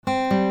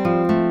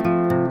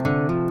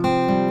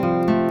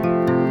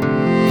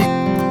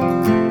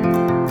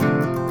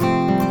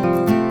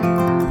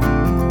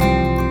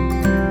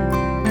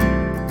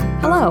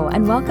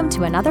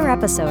to another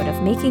episode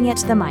of Making It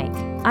to the Mic.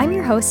 I'm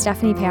your host,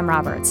 Stephanie Pam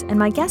Roberts, and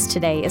my guest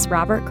today is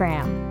Robert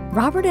Graham.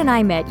 Robert and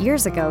I met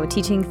years ago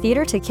teaching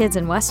theater to kids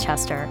in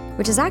Westchester,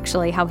 which is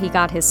actually how he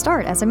got his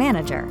start as a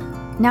manager.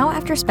 Now,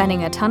 after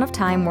spending a ton of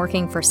time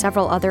working for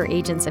several other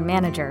agents and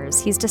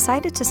managers, he's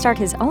decided to start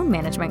his own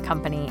management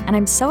company, and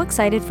I'm so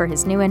excited for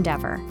his new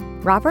endeavor.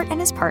 Robert and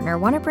his partner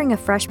want to bring a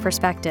fresh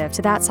perspective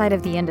to that side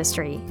of the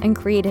industry and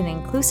create an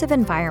inclusive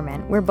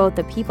environment where both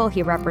the people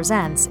he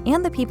represents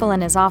and the people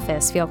in his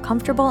office feel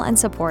comfortable and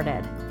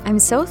supported. I'm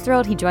so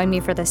thrilled he joined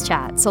me for this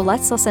chat, so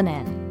let's listen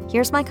in.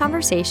 Here's my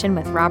conversation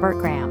with Robert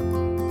Graham.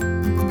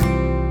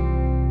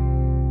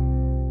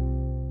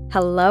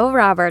 Hello,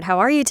 Robert. How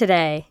are you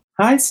today?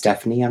 Hi,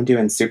 Stephanie. I'm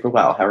doing super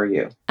well. How are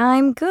you?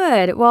 I'm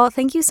good. Well,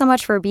 thank you so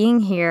much for being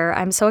here.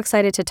 I'm so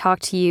excited to talk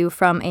to you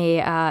from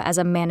as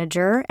a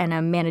manager and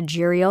a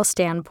managerial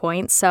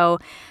standpoint. So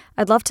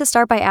I'd love to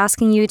start by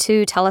asking you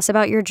to tell us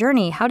about your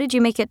journey. How did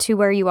you make it to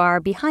where you are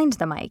behind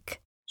the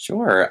mic?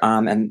 Sure.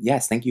 And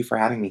yes, thank you for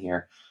having me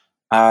here.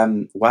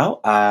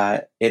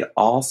 It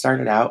all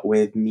started out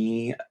with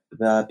me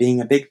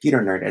being a big theater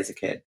nerd as a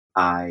kid.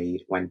 I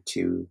went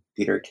to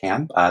theater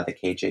camp, the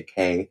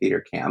KJK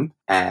theater camp,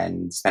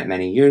 and spent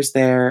many years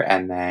there.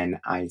 And then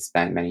I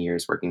spent many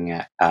years working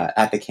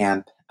at the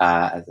camp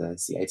as a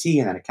CIT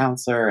and then a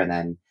counselor. And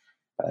then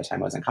by the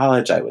time I was in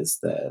college, I was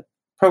the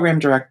program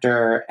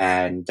director.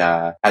 And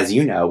as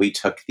you know, we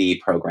took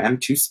the program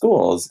to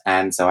schools.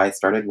 And so I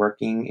started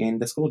working in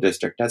the school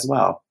district as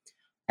well.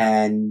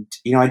 And,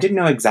 I didn't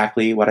know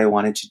exactly what I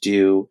wanted to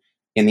do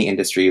in the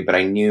industry, but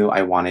I knew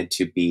I wanted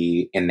to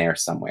be in there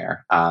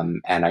somewhere.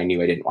 And I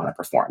knew I didn't want to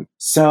perform.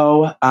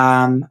 So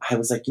I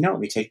was like, let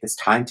me take this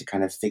time to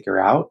kind of figure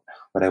out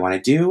what I want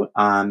to do.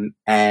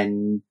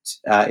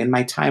 In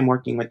my time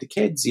working with the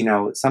kids,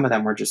 some of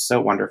them were just so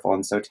wonderful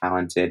and so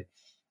talented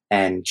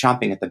and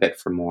chomping at the bit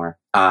for more.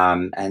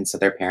 And so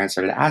their parents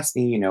started to ask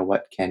me,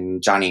 what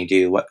can Johnny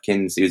do? What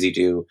can Susie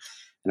do?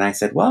 And I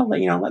said, well,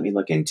 let me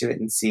look into it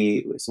and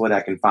see what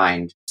I can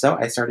find. So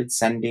I started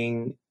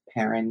sending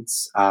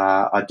parents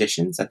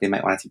auditions that they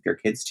might want to take their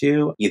kids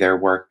to, either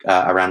work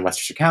around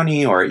Westchester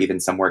County or even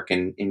some work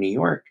in New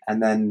York.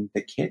 And then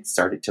the kids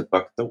started to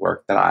book the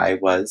work that I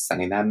was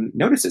sending them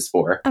notices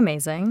for.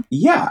 Amazing.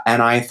 Yeah.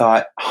 And I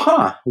thought,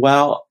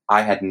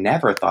 I had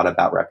never thought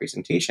about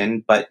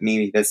representation, but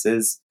maybe this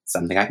is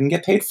something I can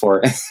get paid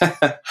for.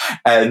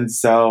 And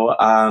so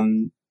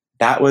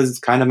that was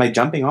kind of my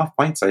jumping off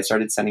point. So I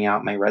started sending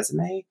out my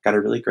resume, got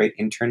a really great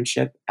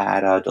internship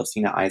at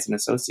Dulcina Eyes and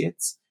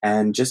Associates,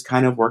 and just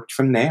kind of worked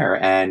from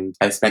there. And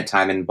I've spent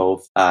time in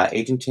both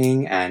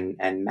agenting and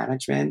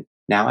management.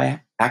 Now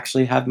I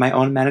actually have my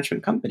own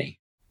management company.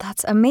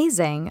 That's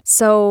amazing.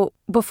 So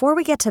before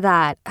we get to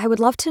that, I would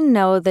love to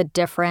know the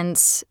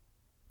difference,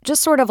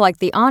 just sort of like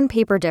the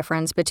on-paper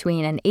difference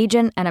between an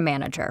agent and a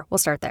manager. We'll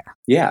start there.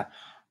 Yeah.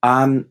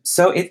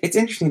 So it's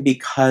interesting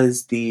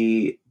because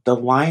the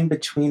line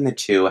between the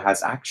two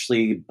has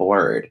actually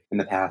blurred in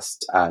the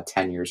past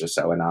 10 years or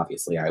so. And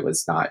obviously I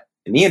was not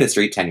in the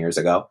industry 10 years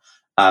ago.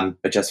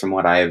 But just from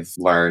what I've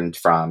learned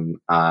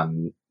from,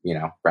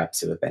 reps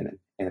who have been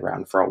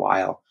around for a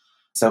while.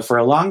 So for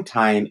a long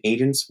time,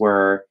 agents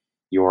were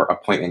your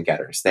appointment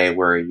getters. They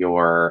were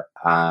your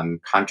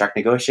contract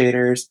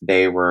negotiators.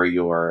 They were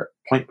your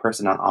point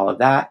person on all of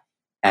that.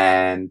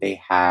 And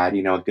they had,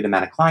 a good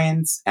amount of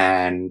clients,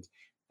 and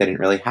they didn't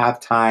really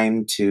have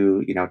time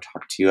to,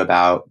 talk to you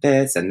about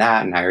this and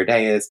that and how your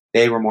day is.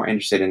 They were more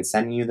interested in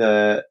sending you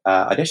the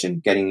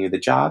audition, getting you the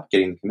job,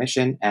 getting the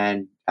commission,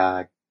 and,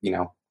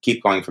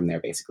 keep going from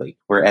there, basically.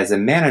 Whereas a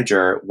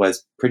manager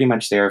was pretty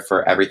much there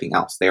for everything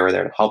else. They were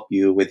there to help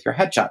you with your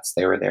headshots.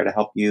 They were there to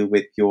help you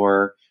with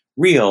your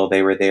reel.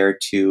 They were there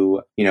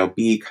to,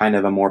 be kind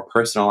of a more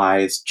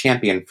personalized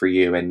champion for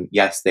you. And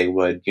yes, they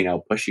would,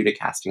 push you to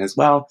casting as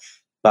well.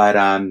 But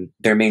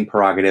their main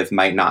prerogative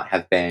might not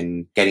have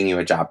been getting you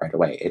a job right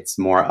away. It's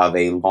more of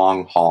a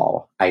long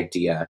haul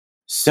idea.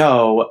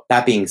 So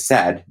that being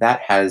said,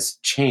 that has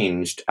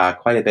changed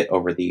quite a bit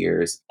over the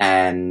years.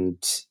 And,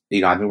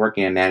 I've been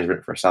working in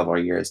management for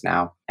several years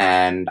now.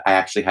 And I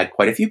actually had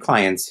quite a few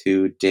clients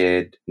who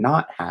did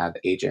not have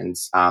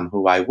agents,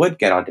 who I would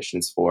get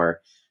auditions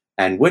for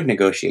and would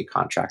negotiate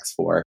contracts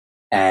for.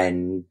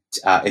 And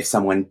if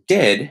someone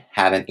did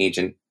have an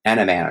agent and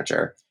a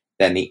manager,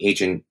 then the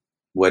agent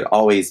would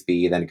always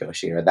be the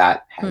negotiator.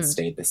 That has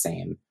stayed the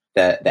same.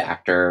 The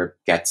actor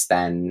gets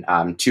then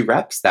two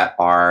reps that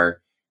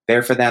are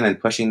there for them and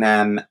pushing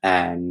them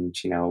and,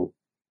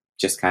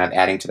 just kind of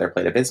adding to their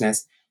plate of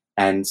business.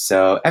 And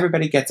so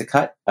everybody gets a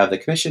cut of the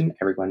commission.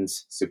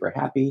 Everyone's super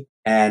happy.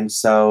 And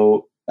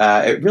so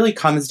it really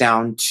comes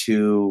down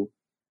to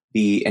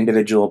the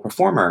individual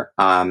performer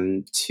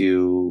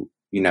to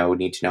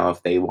need to know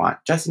if they want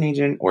just an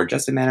agent or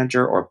just a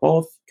manager or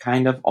both.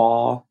 Kind of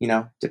all,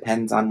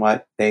 depends on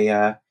what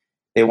they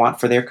want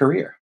for their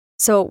career.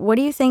 So what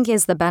do you think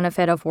is the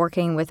benefit of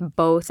working with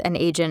both an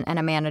agent and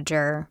a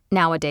manager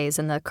nowadays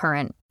in the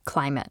current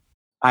climate?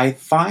 I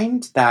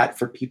find that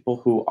for people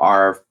who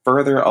are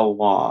further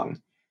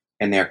along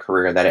in their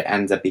career that it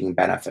ends up being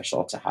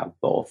beneficial to have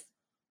both.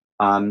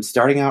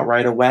 Starting out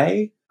right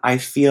away, I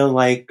feel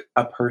like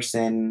a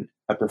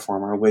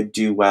performer would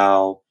do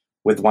well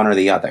with one or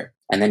the other.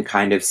 And then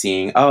kind of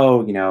seeing,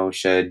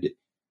 should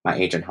my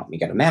agent help me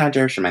get a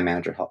manager? Should my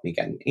manager help me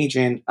get an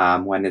agent?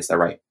 When is the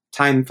right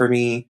time for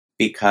me?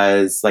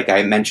 Because like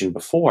I mentioned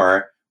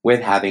before,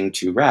 with having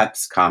 2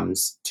 reps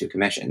comes 2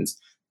 commissions.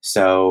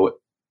 So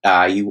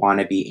you want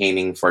to be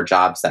aiming for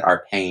jobs that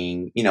are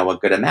paying, a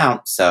good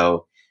amount.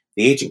 So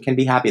the agent can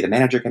be happy, the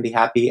manager can be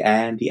happy,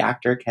 and the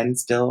actor can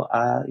still,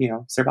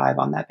 survive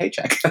on that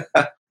paycheck.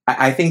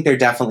 I think there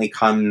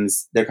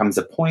comes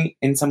a point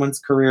in someone's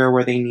career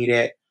where they need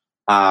it.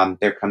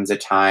 There comes a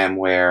time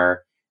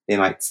where they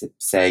might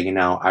say,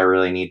 I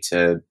really need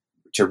to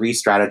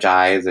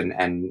re-strategize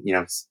and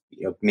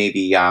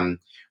maybe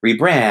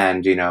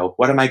rebrand.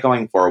 What am I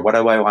going for? What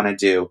do I want to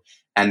do?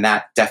 And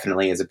that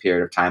definitely is a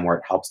period of time where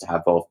it helps to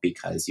have both,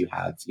 because you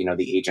have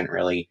the agent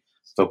really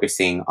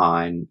focusing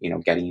on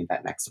getting you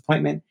that next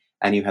appointment,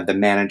 and you have the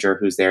manager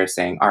who's there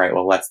saying, all right,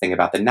 well, let's think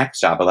about the next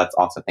job, but let's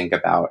also think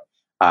about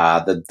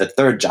the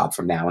 3rd job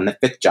from now and the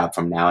 5th job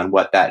from now, and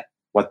what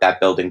that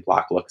building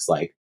block looks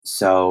like.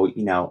 So,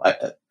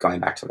 going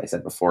back to what I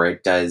said before,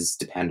 it does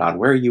depend on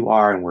where you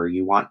are and where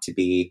you want to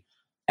be.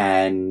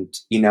 And,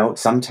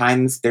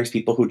 sometimes there's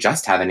people who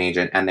just have an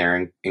agent and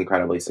they're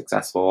incredibly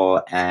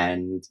successful,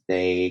 and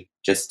they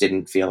just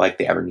didn't feel like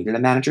they ever needed a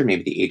manager.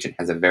 Maybe the agent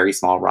has a very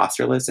small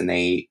roster list and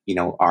they,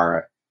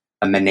 are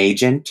a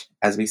managent,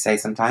 as we say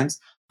sometimes.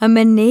 A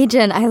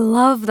managent. I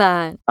love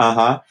that.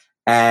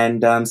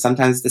 And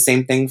sometimes it's the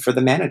same thing for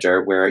the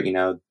manager, where,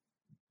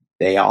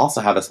 they also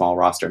have a small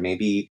roster.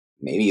 Maybe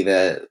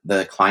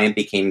the client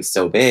became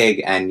so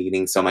big and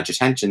needing so much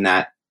attention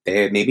that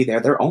they're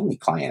their only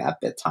client at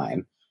the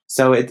time.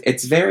 So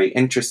it's very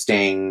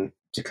interesting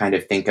to kind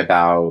of think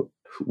about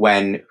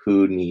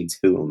who needs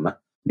whom,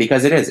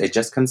 because it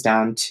just comes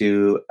down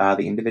to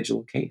the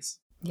individual case.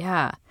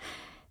 Yeah.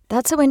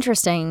 That's so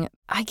interesting.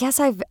 I guess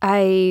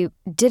I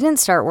didn't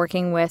start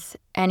working with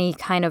any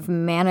kind of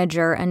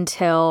manager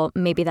until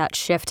maybe that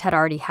shift had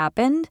already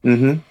happened.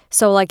 Mm-hmm.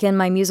 So like in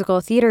my musical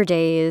theater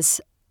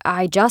days,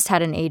 I just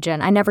had an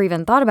agent. I never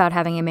even thought about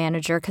having a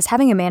manager, because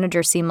having a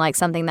manager seemed like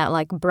something that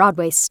like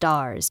Broadway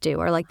stars do,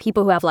 or like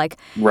people who have like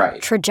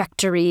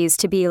trajectories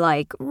to be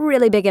like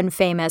really big and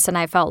famous. And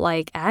I felt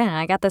like, I don't know,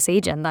 I got this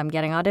agent, I'm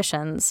getting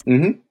auditions.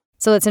 Mm-hmm.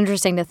 So it's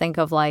interesting to think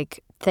of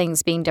like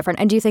things being different.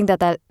 And do you think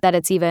that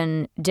it's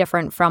even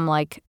different from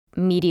like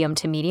medium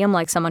to medium?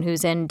 Like someone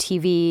who's in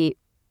TV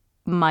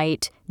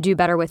might do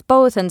better with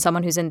both and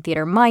someone who's in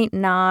theater might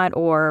not,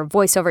 or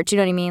voiceover. Do you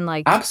know what I mean?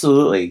 Like,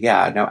 absolutely.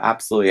 Yeah, no,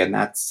 absolutely. And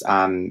that's,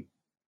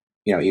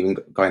 even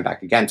going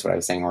back again to what I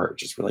was saying, where it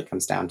just really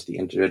comes down to the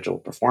individual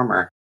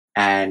performer.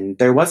 And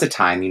there was a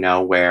time,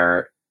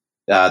 where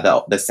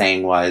the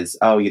saying was,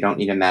 oh, you don't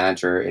need a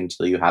manager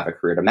until you have a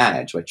career to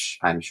manage, which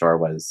I'm sure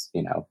was,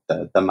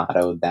 the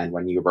motto then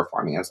when you were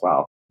performing as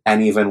well.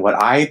 And even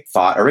what I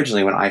thought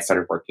originally when I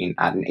started working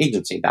at an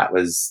agency, that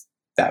was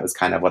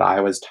kind of what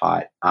I was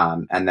taught.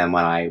 And then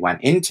when I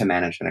went into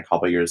management a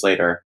couple of years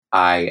later,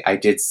 I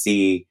did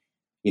see,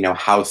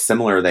 how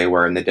similar they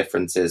were, and the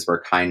differences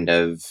were kind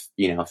of,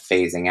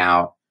 phasing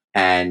out.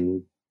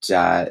 And,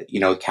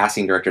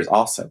 casting directors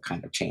also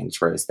kind of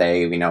changed, whereas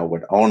they,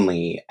 would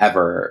only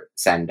ever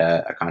send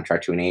a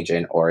contract to an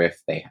agent, or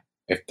if the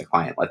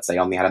client, let's say,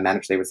 only had a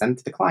manager, they would send it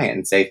to the client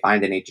and say,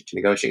 find an agent to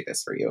negotiate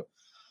this for you.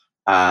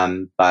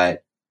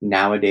 But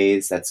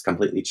nowadays that's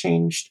completely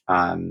changed.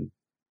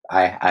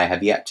 I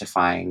have yet to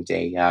find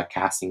a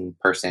casting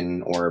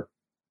person or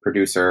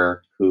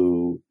producer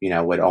who,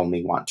 would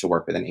only want to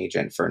work with an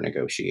agent for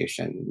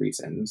negotiation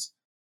reasons.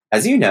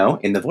 As you know,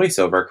 in the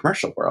voiceover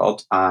commercial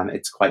world,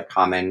 it's quite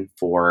common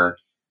for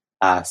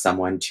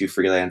someone to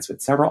freelance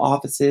with several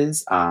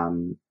offices,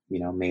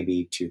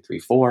 maybe 2, 3,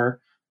 4.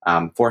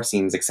 4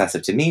 seems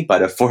excessive to me,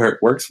 but if 4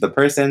 works for the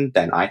person,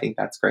 then I think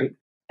that's great.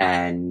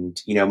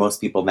 And,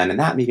 most people then in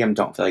that medium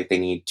don't feel like they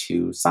need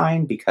to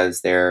sign,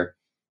 because they're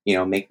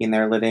making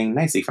their living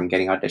nicely from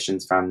getting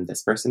auditions from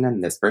this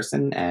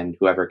person, and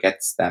whoever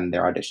gets them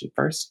their audition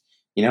first,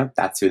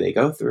 that's who they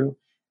go through.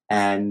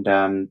 And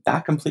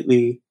that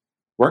completely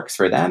works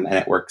for them, and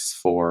it works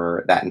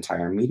for that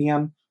entire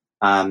medium.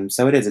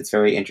 So it's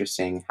very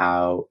interesting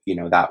how,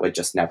 that would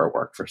just never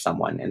work for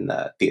someone in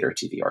the theater,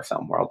 TV, or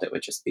film world. It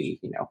would just be,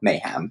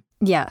 mayhem.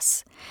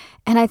 Yes.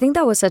 And I think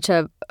that was such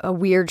a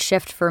weird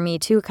shift for me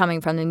too,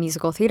 coming from the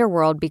musical theater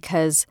world,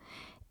 because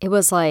it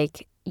was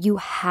like, you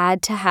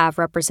had to have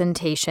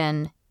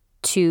representation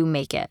to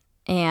make it.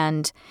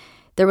 And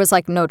there was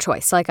like no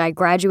choice. Like I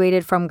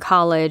graduated from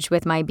college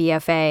with my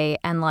BFA,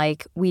 and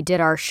like we did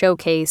our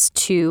showcase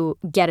to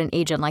get an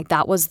agent. Like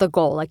that was the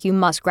goal. Like you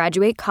must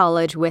graduate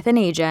college with an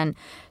agent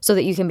so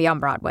that you can be on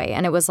Broadway.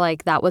 And it was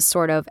like, that was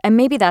sort of, and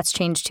maybe that's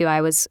changed too.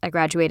 I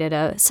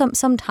graduated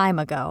some time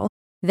ago.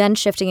 Then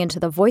shifting into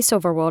the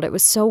voiceover world, it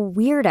was so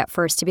weird at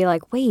first to be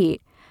like,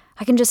 wait,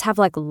 I can just have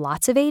like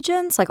lots of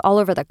agents like all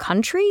over the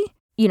country.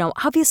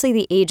 Obviously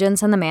the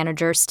agents and the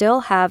managers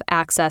still have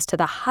access to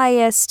the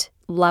highest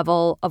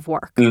level of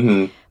work.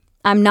 Mm-hmm.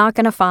 I'm not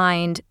going to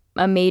find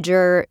a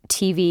major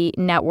TV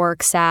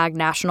network, SAG,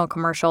 national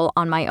commercial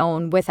on my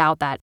own without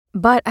that.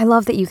 But I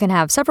love that you can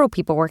have several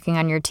people working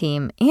on your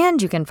team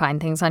and you can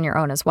find things on your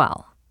own as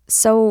well.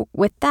 So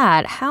with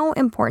that, how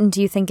important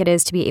do you think it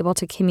is to be able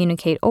to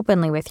communicate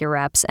openly with your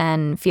reps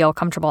and feel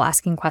comfortable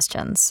asking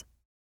questions?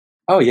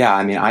 Oh, yeah.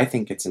 I mean, I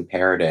think it's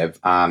imperative.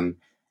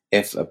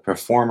 If a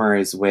performer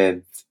is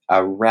with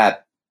a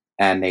rep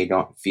and they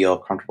don't feel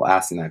comfortable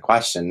asking that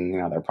question,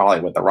 they're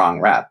probably with the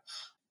wrong rep.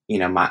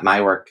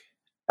 My work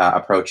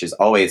approach is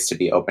always to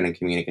be open and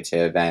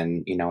communicative.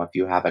 And, if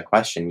you have a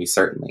question, we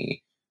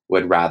certainly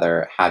would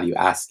rather have you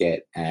ask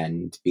it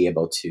and be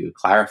able to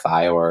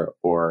clarify or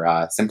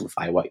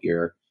simplify what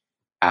you're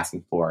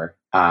asking for,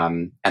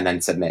 and then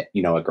submit,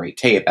 a great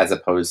tape as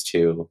opposed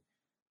to,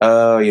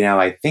 oh,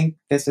 I think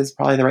this is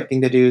probably the right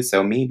thing to do.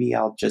 So maybe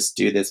I'll just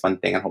do this one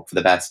thing and hope for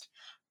the best,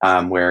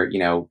 where,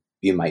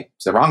 you might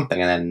do the wrong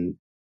thing. And then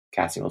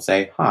casting will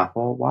say,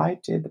 well, why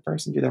did the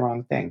person do the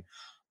wrong thing?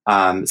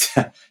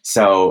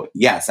 So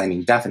yes, I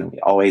mean, definitely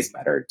always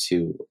better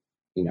to,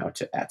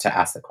 to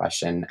ask the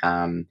question.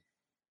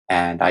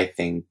 And I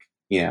think,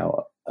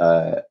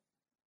 a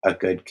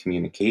good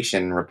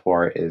communication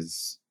rapport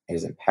is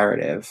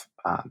imperative,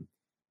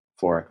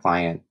 for a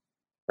client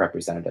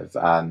representative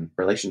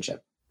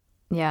relationship.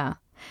 Yeah.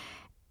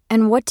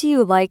 And what do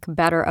you like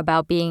better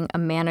about being a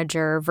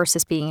manager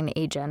versus being an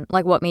agent?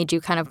 Like, what made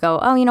you kind of go,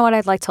 oh, you know what,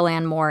 I'd like to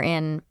land more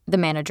in the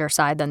manager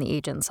side than the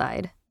agent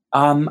side?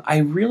 I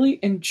really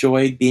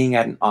enjoyed being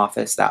at an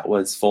office that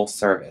was full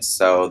service,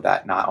 so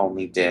that not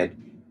only did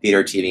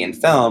theater, TV, and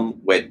film,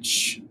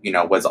 which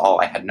was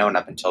all I had known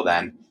up until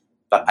then,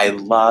 but I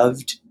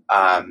loved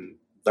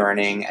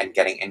learning and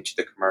getting into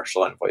the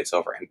commercial and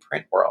voiceover and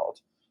print world.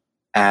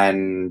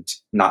 And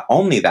not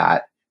only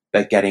that,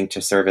 but getting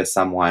to service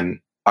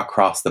someone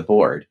across the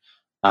board.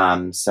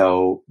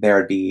 So there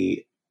would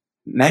be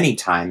many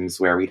times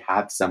where we'd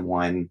have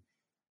someone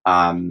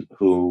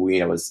who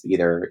was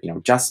either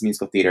just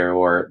musical theater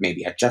or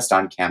maybe a just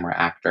on camera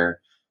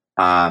actor.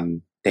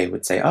 They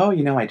would say, "Oh,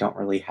 I don't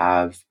really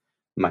have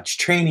much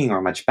training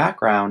or much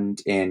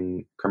background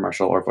in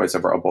commercial or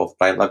voiceover or both,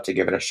 but I'd love to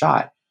give it a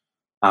shot."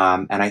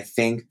 And I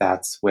think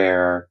that's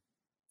where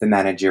the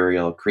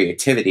managerial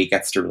creativity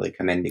gets to really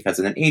come in, because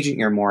as an agent,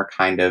 you're more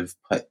kind of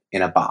put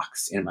in a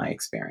box, in my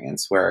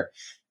experience, where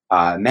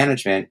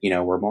management,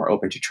 we're more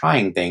open to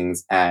trying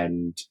things.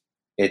 And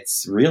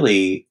there's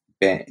really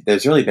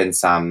been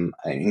some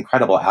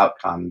incredible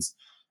outcomes.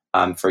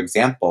 For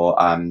example,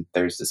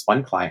 there's this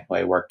one client who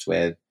I worked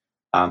with,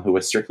 who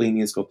was strictly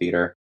musical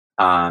theater.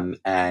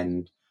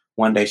 And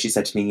one day she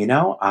said to me,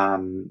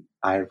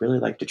 I really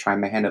like to try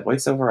my hand at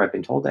voiceover. I've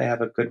been told I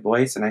have a good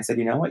voice. And I said,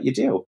 you know what, you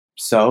do.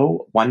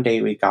 So one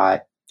day we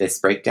got this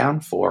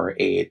breakdown for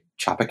a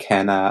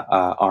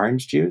Tropicana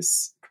orange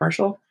juice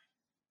commercial.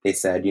 They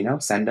said,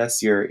 send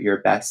us your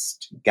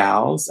best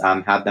gals,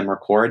 have them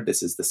record.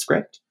 This is the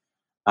script.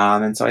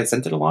 And so I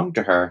sent it along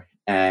to her,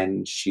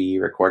 and she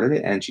recorded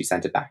it and she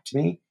sent it back to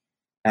me.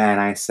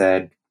 And I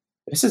said,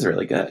 this is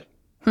really good.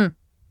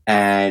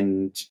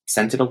 And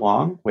sent it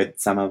along with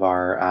some of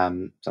our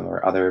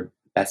other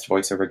best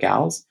voiceover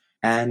gals,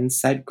 and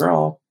said,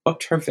 girl,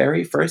 booked her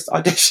very first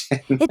audition.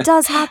 It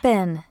does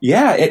happen.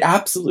 Yeah, it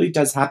absolutely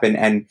does happen.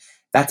 And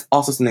that's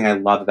also something I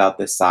love about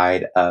this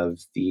side of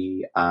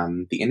the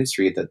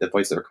industry, the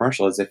voiceover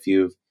commercial, is if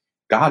you've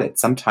got it,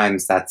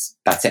 sometimes that's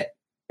it.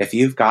 If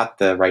you've got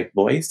the right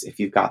voice, if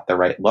you've got the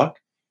right look,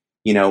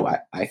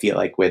 I feel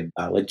like with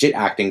legit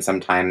acting,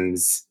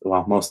 sometimes,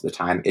 well, most of the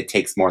time, it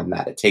takes more than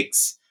that. It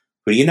takes,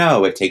 who do you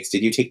know? It takes,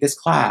 did you take this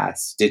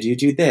class? Did you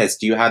do this?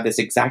 Do you have this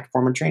exact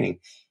form of training?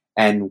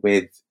 And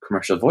with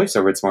commercial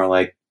voiceover, it's more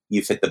like,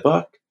 you fit the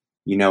book,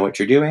 you know what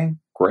you're doing,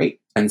 great.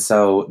 And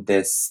so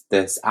this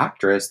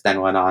actress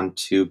then went on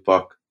to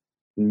book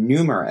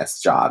numerous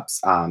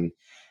jobs,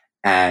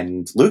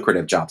 and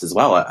lucrative jobs as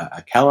well.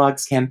 A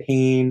Kellogg's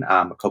campaign,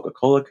 a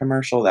Coca-Cola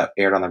commercial that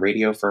aired on the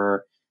radio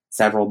for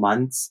several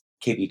months,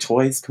 KB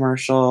Toys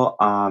commercial.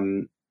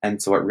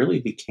 And so it really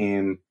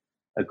became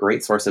a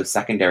great source of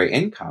secondary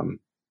income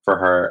for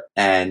her.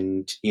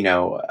 And,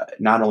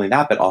 not only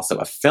that, but also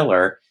a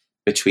filler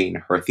between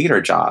her theater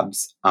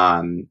jobs.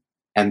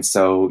 And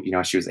so,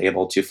 she was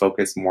able to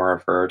focus more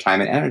of her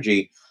time and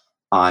energy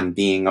on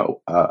being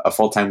a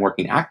full-time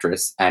working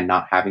actress and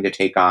not having to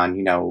take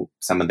on,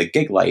 some of the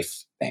gig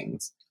life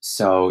things.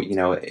 So,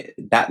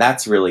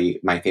 that's really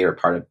my favorite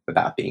part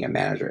about being a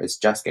manager, is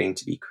just getting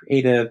to be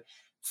creative,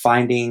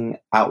 finding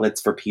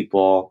outlets for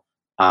people,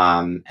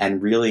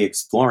 and really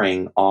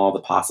exploring all the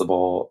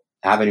possible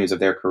avenues of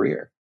their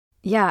career.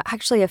 Yeah,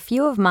 actually, a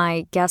few of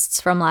my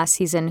guests from last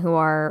season who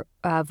are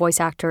voice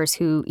actors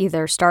who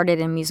either started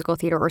in musical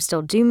theater or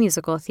still do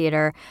musical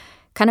theater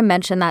kind of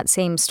mentioned that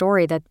same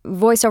story, that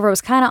voiceover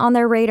was kind of on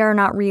their radar,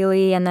 not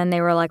really. And then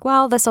they were like,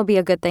 well, this will be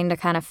a good thing to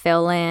kind of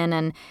fill in.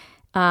 And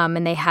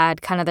they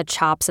had kind of the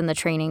chops and the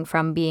training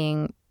from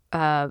being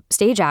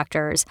stage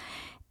actors.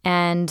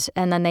 And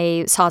then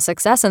they saw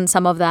success, and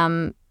some of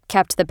them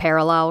kept the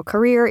parallel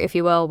career, if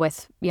you will,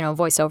 with,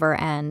 voiceover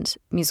and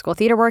musical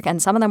theater work. And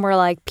some of them were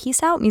like,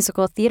 peace out,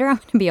 musical theater. I'm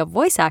going to be a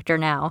voice actor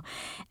now.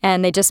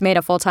 And they just made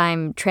a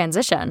full-time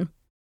transition.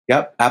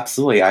 Yep,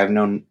 absolutely. I've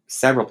known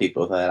several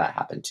people that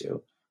happened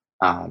to.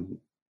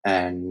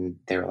 And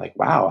they were like,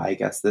 wow, I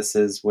guess this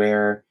is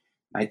where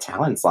my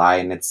talents lie.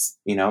 And it's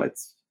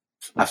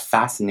a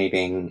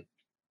fascinating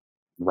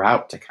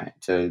route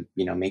to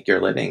make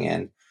your living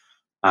in.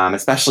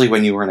 Especially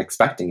when you weren't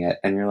expecting it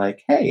and you're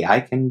like, hey, I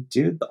can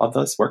do all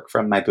this work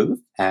from my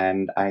booth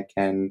and I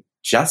can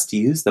just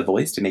use the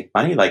voice to make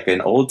money like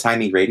an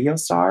old-timey radio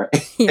star.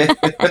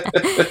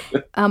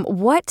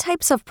 What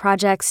types of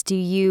projects do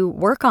you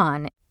work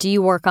on? Do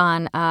you work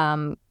on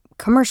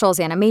commercials,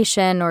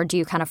 animation, or do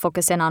you kind of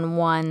focus in on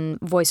one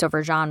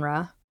voiceover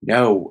genre?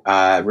 No,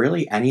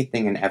 really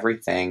anything and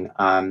everything.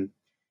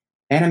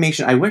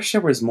 Animation, I wish there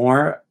was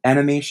more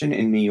animation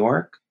in New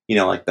York.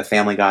 Like the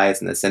Family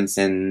Guys and the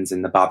Simpsons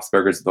and the Bob's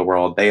Burgers of the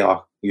world, they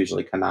all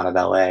usually come out of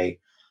LA.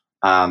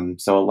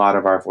 So a lot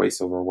of our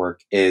voiceover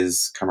work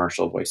is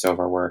commercial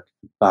voiceover work.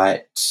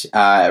 But,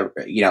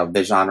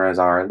 the genres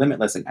are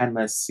limitless and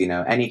endless.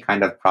 Any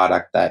kind of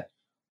product that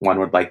one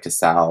would like to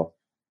sell,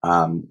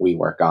 we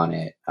work on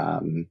it.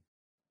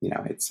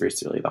 It's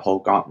really the whole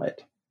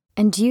gauntlet.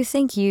 And do you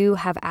think you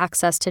have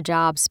access to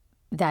jobs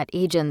that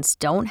agents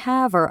don't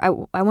have? Or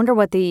I wonder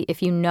what if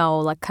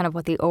kind of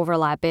what the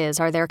overlap is.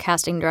 Are there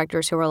casting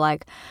directors who are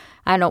like,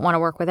 I don't want to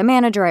work with a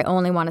manager, I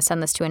only want to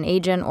send this to an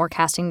agent, or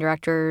casting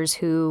directors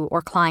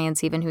or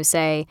clients even who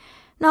say,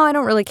 no, I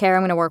don't really care,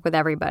 I'm going to work with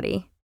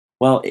everybody?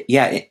 Well,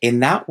 yeah, in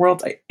that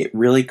world, it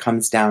really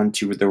comes down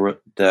to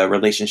the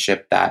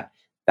relationship that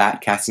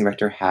casting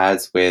director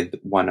has with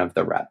one of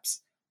the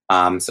reps.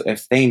 So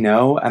if they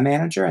know a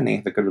manager and they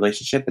have a good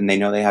relationship and they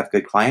know they have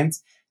good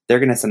clients, they're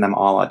going to send them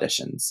all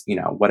auditions.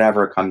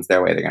 Whatever comes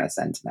their way, they're going to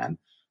send to them.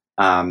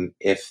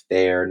 If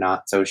they're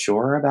not so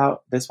sure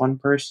about this one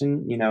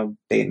person,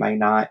 they might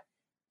not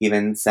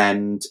even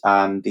send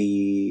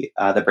the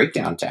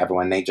breakdown to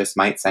everyone. They just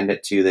might send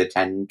it to the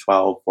 10,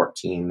 12,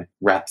 14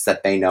 reps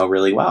that they know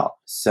really well.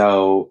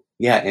 So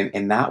yeah,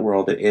 in that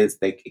world,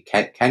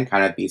 it can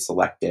kind of be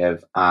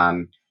selective.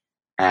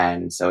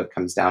 And so it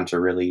comes down to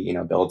really,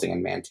 building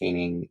and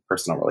maintaining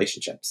personal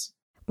relationships.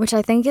 Which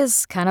I think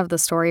is kind of the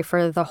story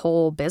for the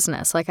whole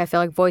business. Like, I feel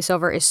like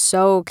voiceover is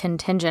so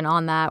contingent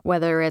on that,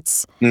 whether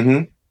it's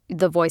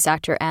the voice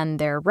actor and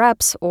their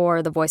reps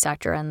or the voice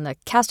actor and the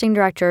casting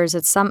directors.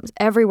 It's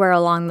everywhere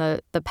along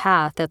the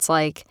path. It's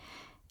like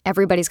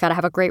everybody's got to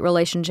have a great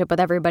relationship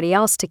with everybody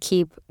else to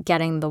keep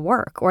getting the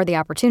work or the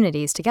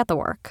opportunities to get the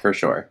work. For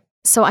sure.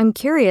 So I'm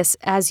curious,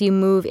 as you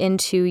move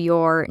into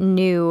your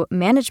new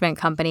management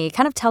company,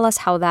 kind of tell us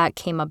how that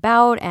came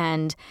about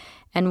and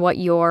what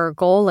your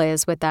goal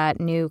is with that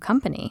new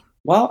company.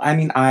 Well, I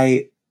mean,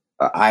 I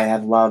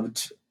have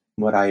loved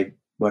what I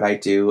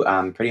do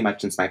pretty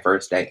much since my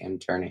first day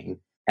interning,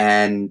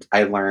 and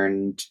I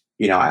learned.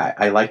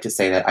 I like to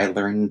say that I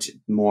learned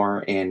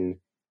more in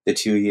the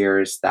 2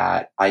 years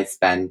that I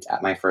spent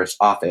at my first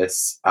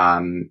office.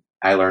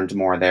 I learned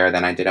more there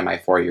than I did in my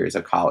 4 years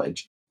of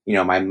college.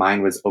 My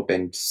mind was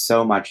opened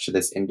so much to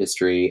this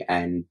industry,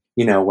 and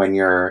when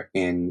you're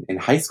in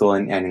high school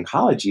and in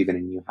college even,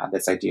 and you have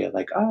this idea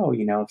like, oh,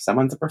 if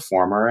someone's a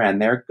performer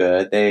and they're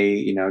good,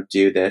 they,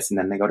 do this and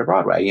then they go to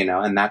Broadway,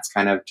 and that's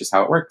kind of just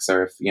how it works.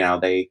 Or if,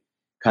 they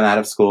come out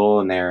of school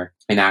and they're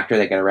an actor,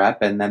 they get a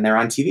rep and then they're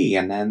on TV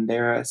and then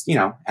they're,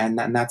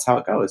 and that's how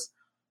it goes.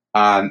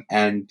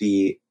 And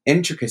the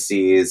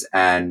intricacies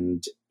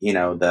and,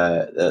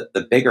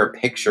 the bigger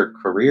picture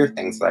career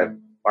things that I've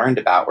learned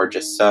about were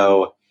just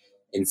so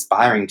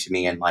inspiring to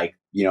me, and like,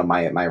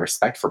 my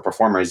respect for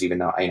performers, even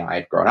though I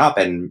had grown up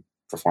and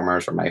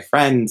performers were my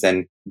friends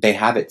and they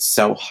have it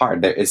so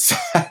hard.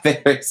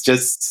 There's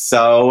just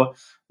so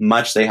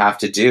much they have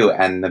to do,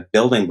 and the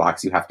building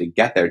blocks you have to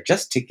get there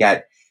just to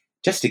get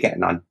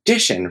an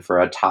audition for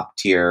a top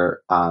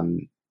tier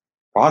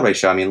Broadway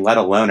show. I mean, let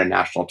alone a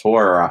national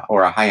tour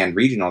or a high end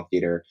regional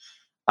theater.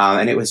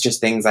 And it was just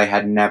things I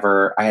had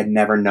never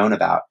known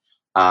about.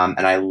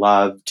 And I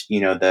loved,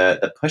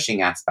 the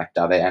pushing aspect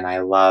of it. And I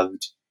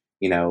loved,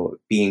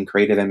 being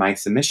creative in my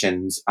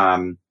submissions.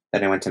 Then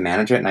I went to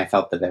management and I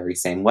felt the very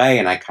same way.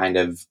 And I kind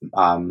of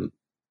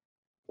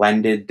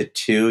blended the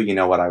two,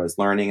 what I was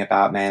learning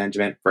about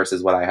management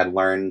versus what I had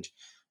learned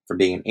from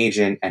being an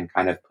agent, and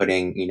kind of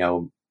putting,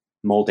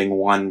 molding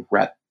one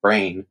rep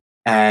brain.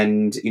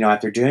 And,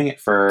 after doing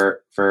it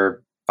for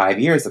 5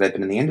 years that I've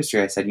been in the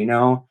industry, I said,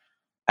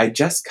 I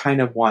just kind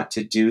of want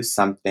to do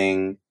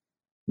something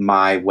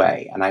my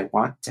way, and I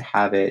want to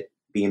have it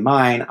be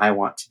mine. I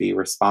want to be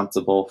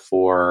responsible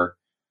for,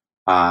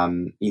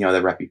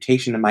 the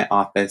reputation of my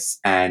office.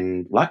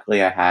 And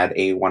luckily I had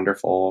a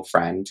wonderful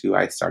friend who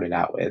I started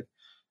out with,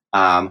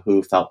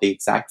 who felt the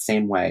exact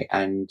same way.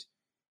 And,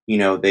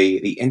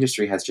 the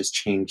industry has just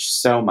changed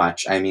so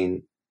much. I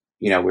mean,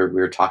 we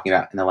were talking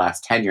about in the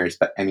last 10 years,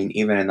 but I mean,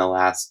 even in the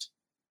last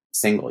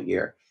single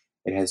year,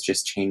 it has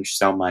just changed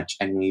so much.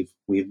 And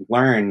we've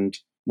learned,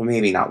 well,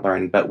 maybe not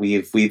learned, but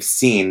we've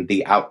seen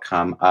the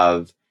outcome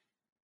of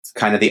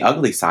kind of the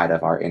ugly side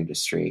of our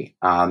industry.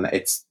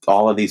 It's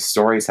all of these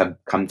stories have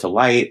come to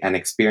light and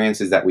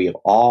experiences that we have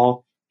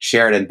all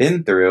shared and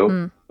been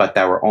through, but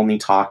that were only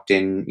talked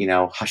in,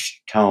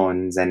 hushed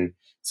tones. And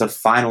so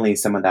finally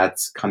some of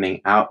that's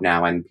coming out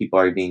now, and people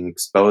are being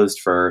exposed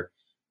for,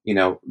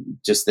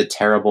 just the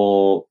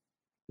terrible,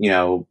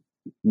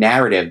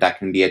 narrative that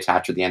can be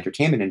attached to the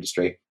entertainment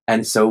industry.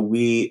 And so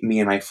me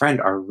and my friend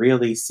are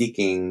really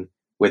seeking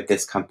with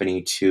this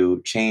company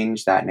to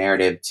change that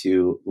narrative,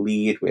 to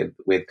lead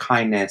with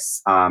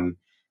kindness,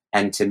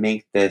 and to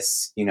make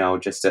this,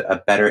 just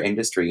a better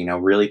industry,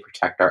 really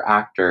protect our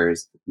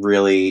actors,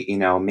 really,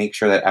 make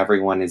sure that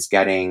everyone is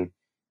getting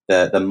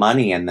the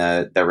money and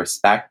the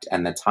respect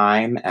and the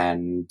time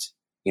and,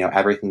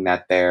 everything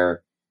that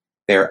they're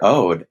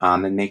owed,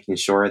 and making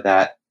sure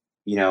that,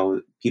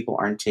 people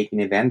aren't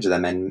taking advantage of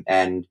them,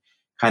 and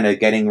kind of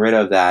getting rid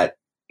of that,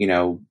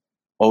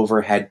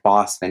 overhead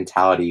boss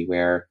mentality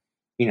where,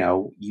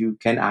 you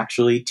can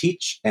actually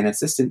teach an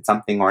assistant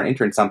something or an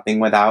intern something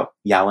without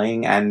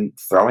yelling and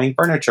throwing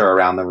furniture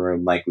around the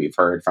room, like we've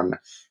heard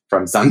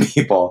from some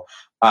people.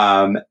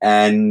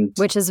 And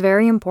which is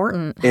very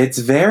important. It's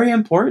very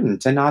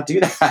important to not do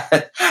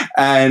that.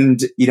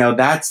 And,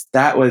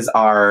 that was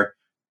our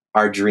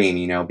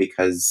dream,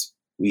 because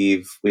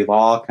we've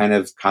all kind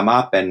of come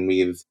up and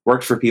we've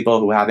worked for people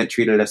who haven't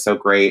treated us so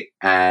great.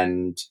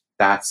 And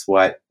that's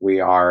what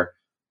we are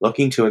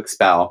looking to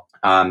expel.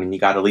 And you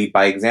got to lead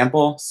by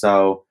example.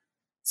 So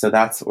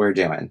that's what we're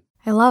doing.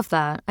 I love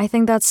that. I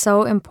think that's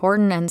so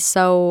important and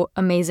so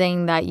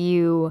amazing that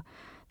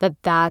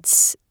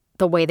that's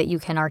the way that you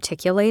can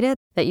articulate it,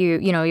 that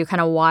you kind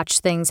of watch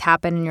things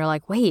happen and you're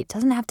like, wait, it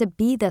doesn't have to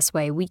be this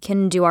way. We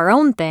can do our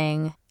own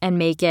thing and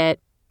make it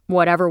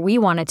whatever we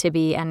want it to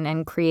be,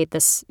 and create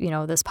this,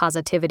 this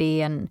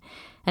positivity and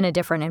a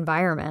different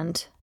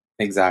environment.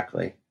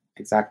 Exactly.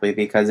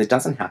 Because it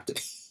doesn't have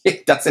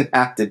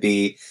to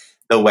be,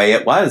 the way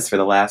it was for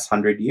the last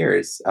 100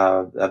 years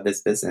of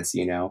this business.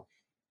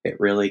 It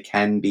really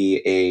can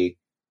be a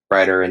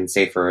brighter and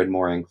safer and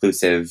more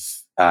inclusive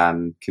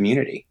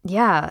community.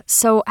 Yeah.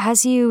 So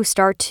as you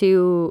start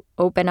to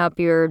open up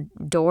your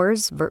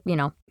doors,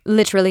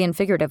 literally and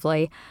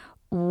figuratively,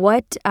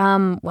 what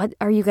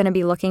are you going to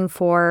be looking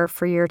for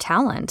your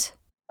talent?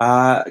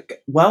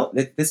 Well,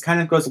 this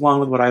kind of goes along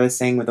with what I was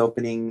saying with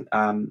opening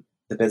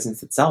the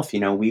business itself.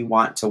 We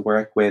want to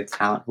work with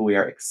talent who we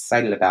are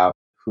excited about,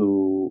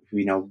 who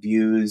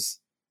views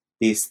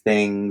these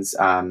things,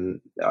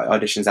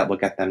 auditions that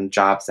look at them,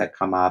 jobs that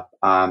come up,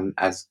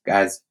 as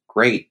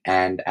great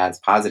and as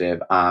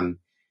positive.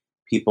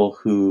 People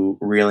who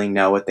really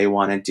know what they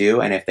want to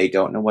do, and if they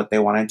don't know what they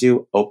want to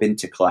do, open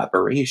to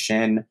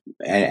collaboration.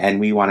 And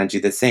we want to do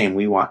the same.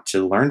 We want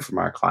to learn from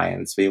our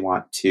clients. We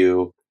want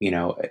to,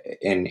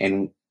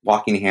 in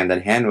walking hand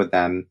in hand with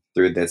them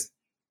through this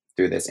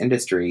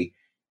industry,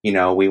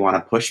 we want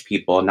to push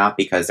people, not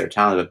because they're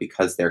talented, but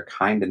because they're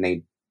kind and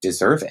they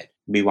deserve it.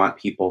 We want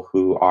people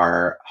who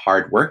are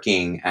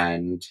hardworking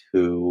and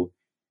who,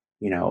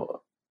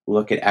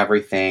 look at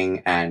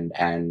everything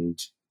and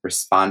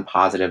respond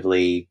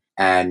positively,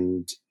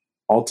 and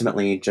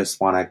ultimately just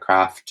want to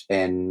craft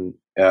an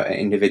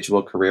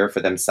individual career for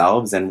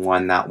themselves, and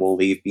one that will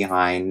leaving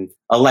behind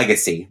a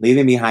legacy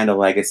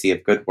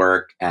of good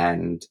work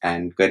and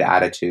good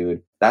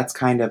attitude. That's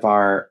kind of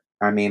our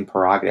main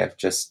prerogative,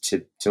 just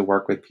to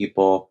work with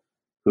people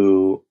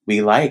who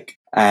we like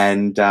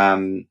and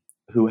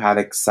who have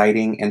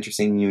exciting,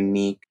 interesting,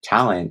 unique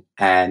talent.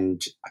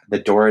 And the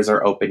doors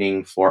are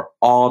opening for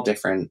all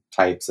different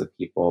types of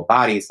people,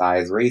 body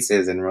size,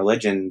 races, and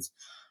religions.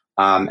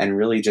 And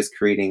really just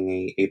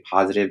creating a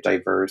positive,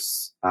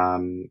 diverse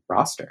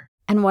roster.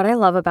 And what I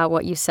love about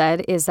what you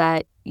said is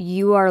that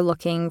you are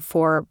looking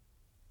for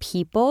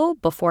people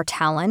before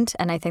talent.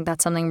 And I think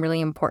that's something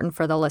really important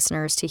for the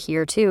listeners to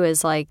hear too,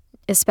 is like,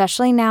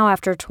 especially now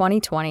after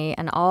 2020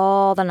 and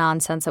all the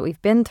nonsense that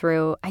we've been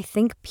through, I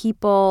think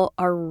people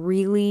are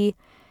really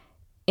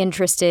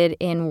interested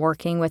in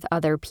working with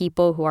other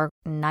people who are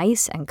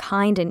nice and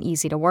kind and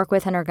easy to work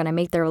with and are going to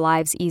make their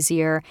lives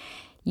easier.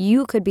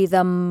 You could be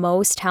the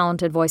most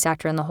talented voice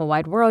actor in the whole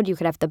wide world. You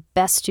could have the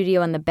best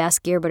studio and the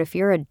best gear, but if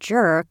you're a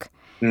jerk,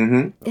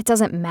 it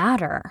doesn't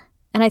matter.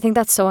 And I think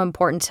that's so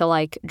important to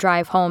like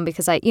drive home,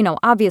 because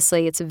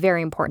obviously it's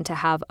very important to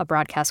have a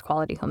broadcast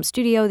quality home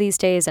studio these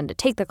days and to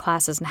take the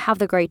classes and have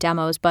the great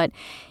demos. But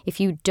if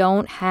you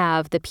don't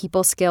have the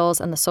people skills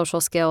and the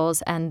social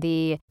skills and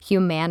the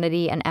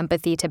humanity and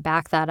empathy to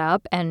back that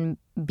up and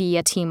be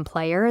a team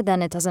player,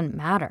 then it doesn't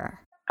matter.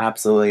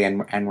 Absolutely.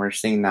 And we're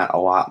seeing that a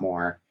lot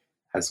more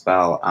as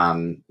well.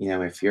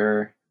 If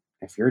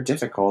you're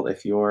difficult,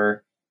 if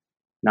you're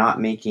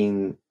not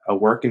making a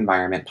work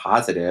environment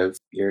positive,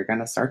 you're going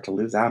to start to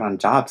lose out on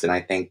jobs. And I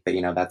think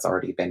that, that's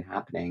already been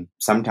happening.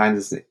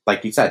 Sometimes,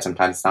 like you said,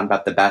 sometimes it's not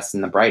about the best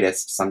and the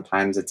brightest.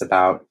 Sometimes it's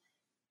about,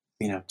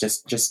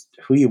 just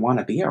who you want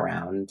to be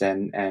around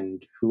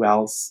and who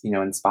else,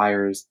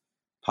 inspires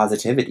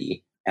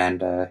positivity.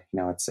 And,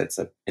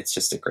 it's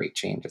just a great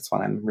change. It's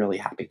what I'm really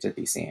happy to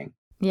be seeing.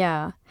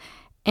 Yeah.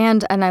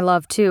 And I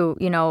love too,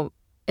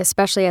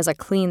 especially as a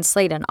clean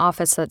slate, an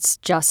office that's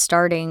just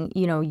starting,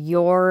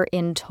 you're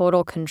in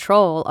total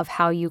control of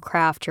how you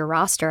craft your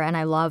roster. And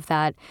I love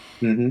that,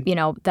 Hmm.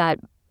 that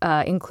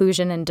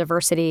inclusion and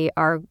diversity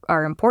are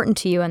important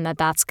to you, and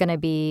that's going to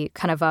be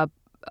kind of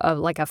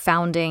like a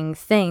founding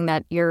thing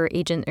that your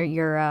agent or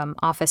your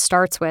office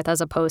starts with,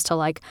 as opposed to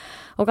like,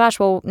 oh gosh,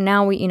 well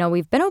now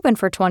we've been open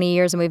for 20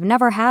 years and we've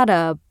never had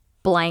a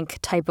blank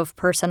type of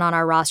person on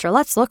our roster.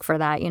 Let's look for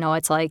that.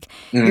 It's like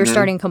you're Hmm.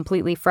 starting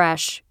completely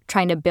fresh,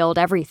 trying to build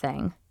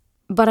everything.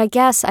 But I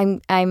guess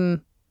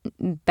I'm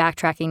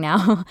backtracking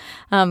now.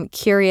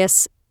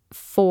 Curious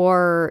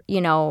for,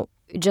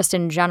 just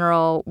in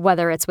general,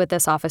 whether it's with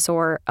this office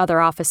or other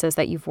offices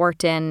that you've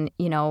worked in,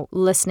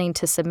 listening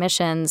to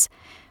submissions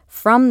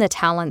from the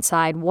talent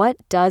side, what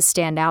does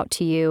stand out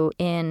to you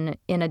in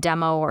a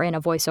demo or in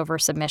a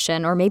voiceover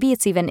submission? Or maybe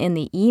it's even in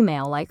the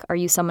email. Like, are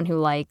you someone who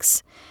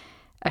likes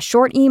a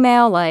short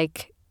email,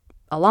 like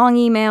a long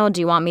email? Do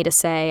you want me to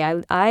say,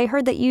 I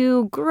heard that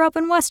you grew up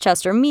in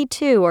Westchester, me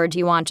too? Or do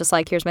you want just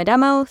like, here's my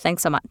demo,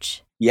 thanks so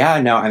much? Yeah,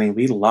 no, I mean,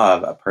 we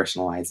love a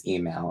personalized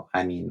email.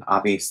 I mean,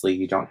 obviously,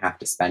 you don't have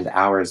to spend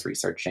hours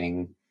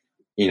researching,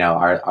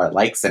 our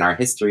likes and our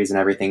histories and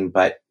everything.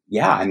 But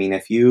yeah, I mean,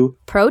 if you,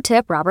 Pro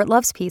tip, Robert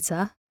loves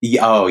pizza.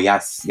 oh,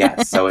 yes,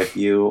 yes. So if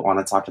you want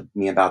to talk to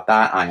me about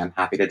that, I am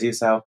happy to do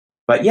so.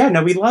 But yeah,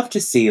 no, we love to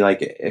see like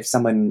if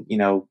someone,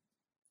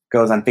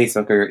 goes on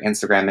Facebook or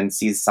Instagram and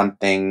sees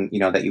something,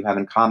 that you have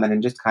in common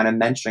and just kind of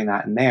mentioning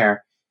that in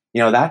there,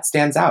 that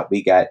stands out.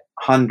 We get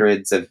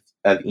hundreds of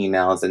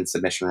emails and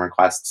submission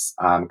requests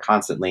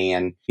constantly.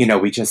 And,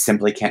 we just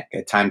simply can't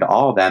get time to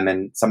all of them.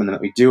 And some of them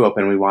that we do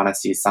open, we want to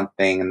see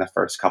something in the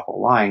first couple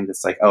lines.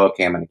 It's like, oh,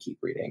 okay, I'm going to keep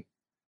reading.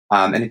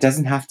 And it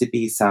doesn't have to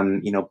be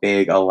some,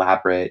 big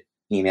elaborate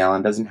email,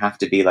 and doesn't have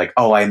to be like,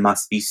 oh, I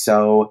must be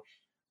so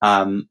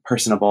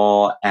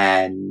personable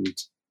and,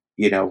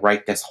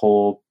 write this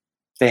whole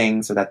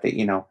thing so that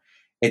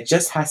it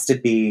just has to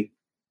be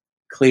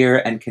clear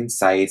and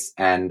concise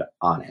and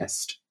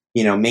honest.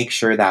 Make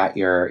sure that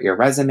your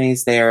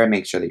resume's there,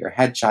 make sure that your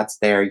headshot's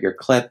there, your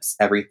clips,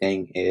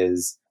 everything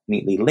is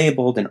neatly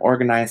labeled and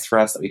organized for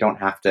us, that we don't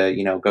have to,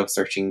 go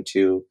searching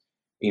to,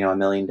 a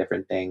million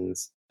different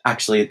things.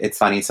 Actually, it's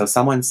funny. So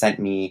someone sent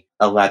me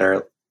a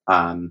letter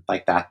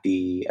like that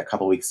a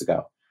couple weeks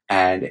ago.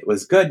 And it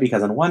was good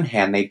because on one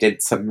hand, they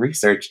did some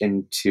research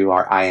into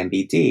our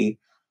IMBD,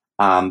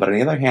 but on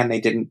the other hand, they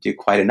didn't do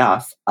quite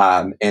enough.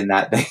 In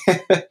that they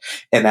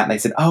in that they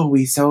said, "Oh,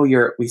 we saw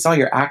your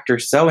actor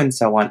so and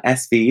so on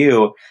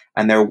SVU,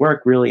 and their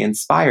work really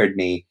inspired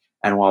me."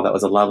 And while that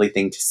was a lovely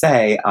thing to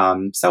say,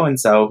 so and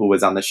so who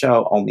was on the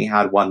show only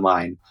had one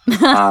line.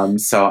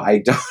 So I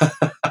don't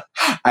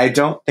I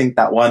don't think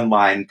that one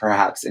line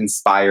perhaps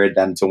inspired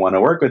them to want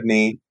to work with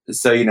me.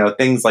 So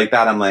things like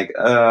that. I'm like,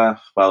 well,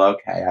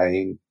 okay. I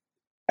mean,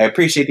 I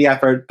appreciate the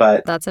effort,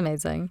 but That's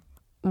amazing.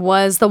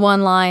 Was the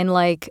one line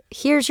like,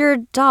 here's your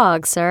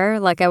dog, sir?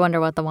 Like, I wonder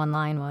what the one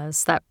line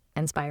was that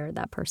inspired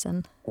that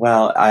person.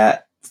 well,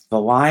 the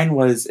line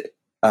was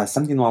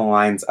something along the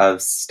lines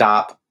of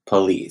 "Stop,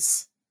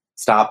 police!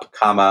 Stop,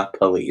 comma,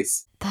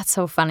 police!" That's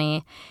so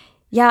funny.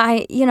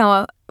 Yeah,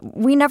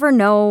 we never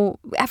know.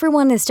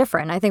 Everyone is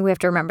different. I think we have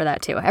to remember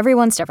that too.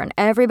 Everyone's different.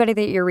 Everybody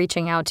that you're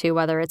reaching out to,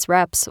 whether it's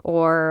reps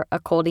or a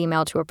cold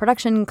email to a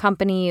production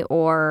company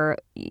or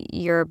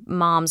your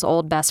mom's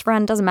old best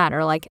friend, doesn't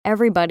matter. Like,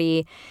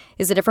 everybody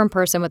is a different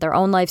person with their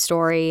own life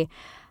story.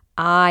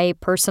 I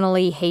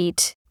personally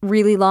hate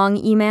really long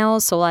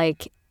emails. So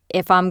like,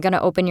 if I'm going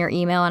to open your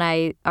email and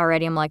I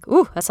already am like,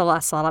 ooh, that's a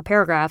lot of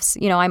paragraphs,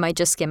 I might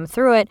just skim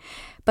through it.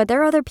 But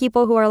there are other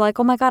people who are like,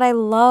 oh my God, I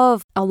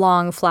love a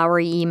long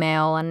flowery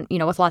email and,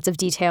 with lots of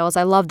details.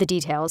 I love the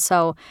details.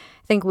 So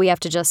I think we have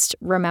to just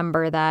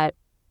remember that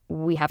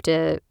we have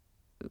to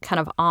kind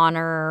of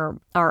honor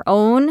our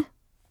own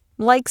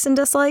likes and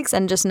dislikes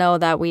and just know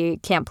that we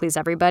can't please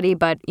everybody.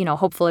 But,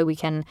 hopefully we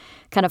can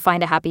kind of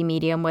find a happy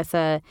medium with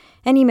an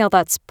email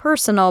that's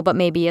personal, but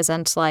maybe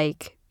isn't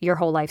like your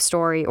whole life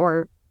story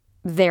or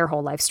their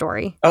whole life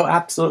story. Oh,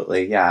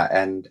 absolutely. Yeah.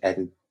 And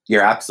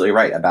you're absolutely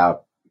right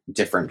about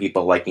different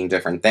people liking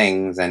different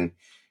things. And,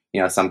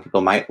 some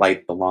people might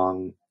like the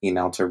long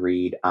email to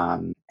read.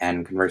 And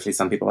conversely,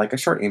 some people like a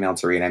short email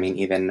to read. I mean,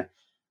 even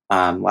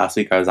last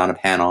week I was on a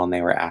panel and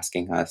they were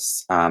asking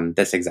us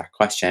this exact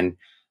question.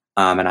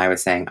 And I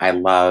was saying, I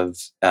love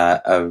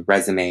a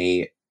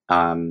resume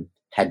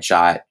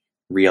headshot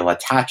reel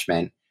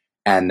attachment.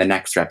 And the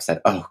next rep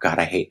said, oh God,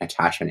 I hate an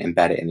attachment,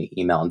 embed it in the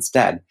email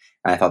instead.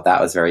 And I thought that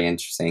was very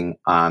interesting.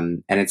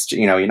 And it's,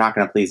 you're not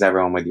going to please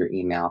everyone with your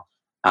email.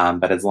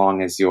 But as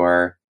long as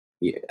you're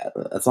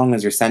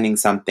sending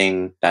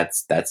something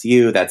that's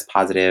you, that's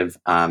positive,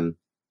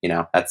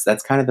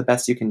 that's kind of the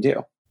best you can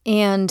do.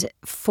 And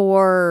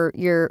for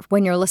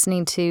when you're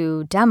listening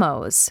to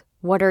demos,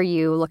 what are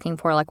you looking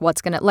for? Like,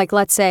 what's going to, like,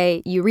 let's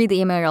say you read the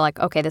email, you're like,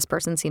 okay, this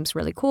person seems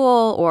really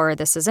cool, or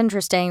this is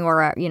interesting,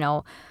 or,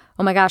 oh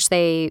my gosh,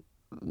 they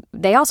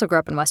also grew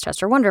up in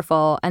Westchester,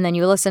 wonderful. And then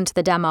you listen to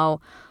the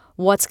demo,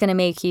 what's going to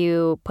make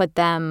you put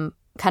them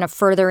kind of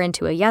further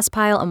into a yes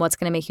pile and what's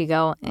going to make you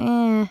go,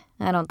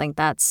 I don't think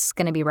that's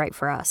going to be right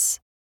for us?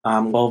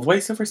 Well,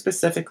 voiceover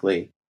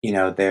specifically,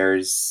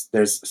 there's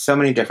so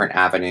many different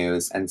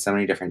avenues and so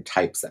many different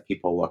types that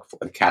people look for,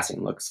 the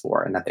casting looks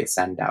for, and that they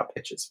send out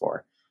pitches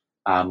for.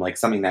 Like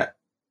something that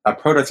a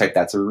prototype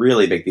that's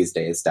really big these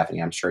days,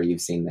 Stephanie, I'm sure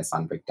you've seen this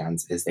on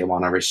breakdowns, is they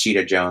want a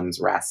Rashida Jones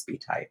raspy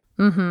type.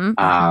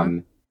 Mm-hmm.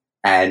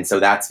 And so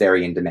that's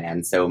very in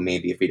demand. So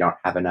maybe if we don't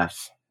have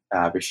enough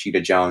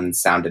Rashida Jones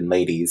sounding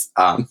ladies,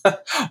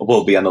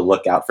 we'll be on the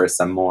lookout for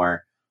some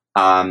more.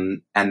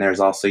 And there's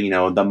also,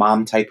 the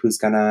mom type who's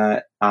going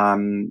to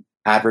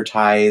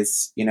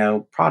advertise,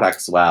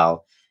 products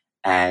well.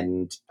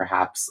 And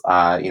perhaps,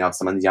 if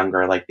someone's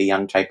younger, like the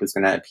young type who's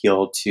going to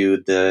appeal to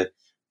the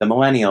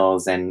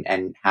millennials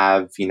and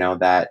have,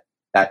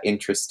 that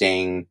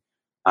interesting,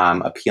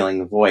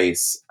 appealing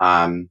voice.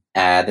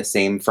 The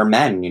same for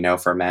men,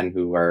 for men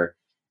who are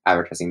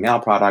advertising male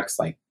products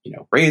like,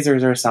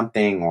 razors or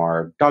something,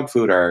 or dog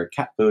food or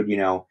cat food.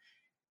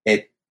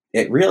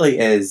 It really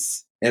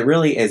is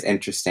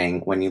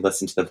interesting when you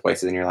listen to the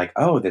voices and you're like,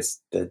 oh,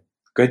 the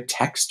good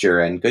texture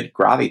and good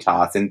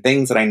gravitas and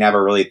things that I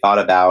never really thought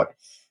about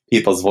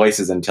people's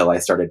voices until I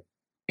started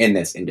in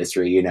this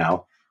industry,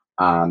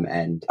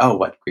 and oh,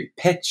 what great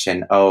pitch,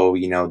 and oh,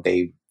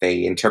 they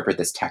interpret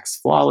this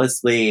text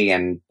flawlessly,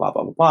 and blah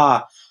blah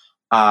blah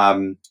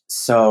blah.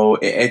 So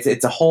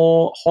it's a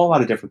whole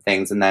lot of different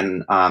things, and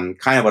then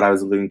kind of what I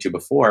was alluding to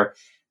before.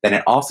 Then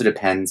it also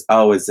depends.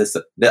 Oh,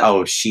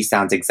 she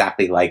sounds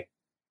exactly like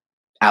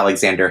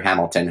Alexander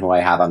Hamilton, who I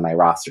have on my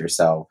roster.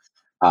 So,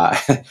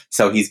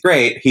 so he's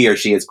great. He or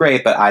she is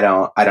great, but I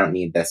don't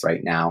need this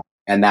right now.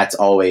 And that's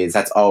always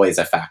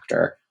a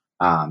factor.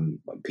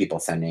 People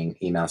sending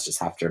emails just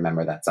have to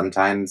remember that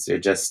sometimes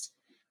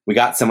we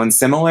got someone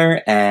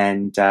similar,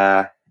 and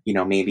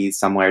maybe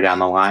somewhere down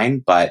the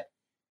line, but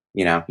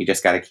you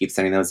just got to keep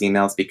sending those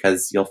emails,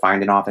 because you'll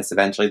find an office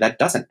eventually that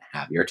doesn't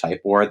have your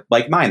type, or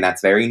like mine,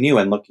 that's very new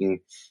and looking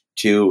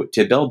to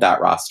build that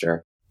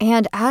roster.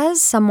 And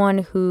as someone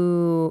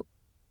who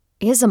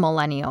is a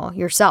millennial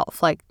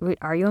yourself, like,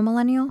 are you a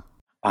millennial?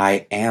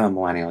 I am a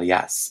millennial,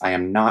 yes. I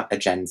am not a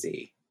Gen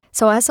Z.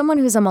 So as someone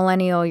who's a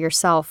millennial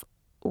yourself,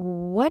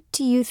 what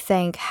do you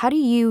think, how do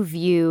you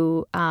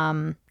view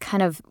kind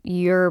of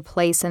your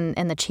place and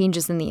the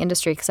changes in the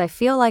industry? Because I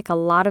feel like a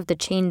lot of the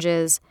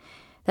changes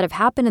that have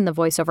happened in the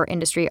voiceover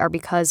industry are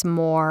because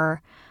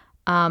more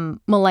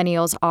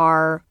millennials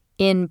are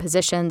in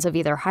positions of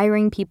either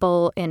hiring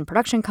people in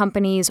production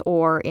companies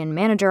or in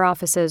manager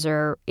offices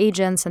or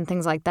agents and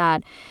things like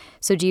that.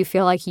 So do you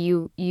feel like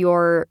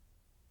your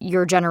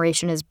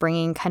generation is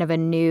bringing kind of a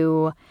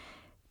new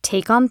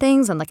take on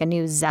things and like a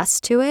new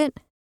zest to it?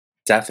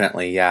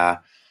 Definitely, yeah.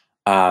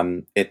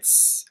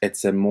 It's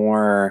a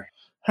more,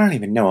 I don't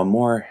even know, a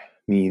more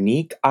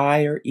unique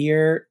eye or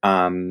ear,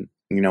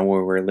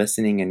 where we're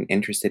listening and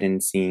interested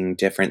in seeing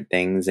different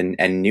things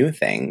and new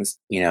things,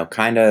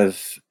 kind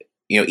of,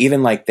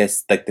 even like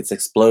this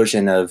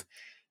explosion of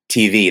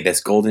TV, this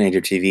golden age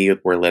of TV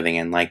we're living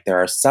in. Like, there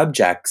are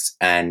subjects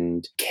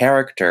and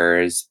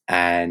characters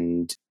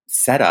and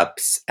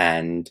setups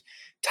and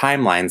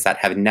timelines that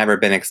have never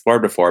been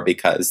explored before,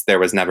 because there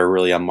was never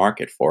really a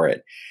market for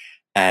it.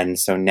 And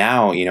so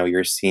now,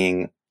 you're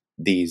seeing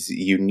these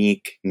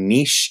unique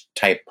niche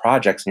type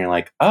projects, and you're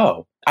like,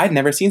 oh, I've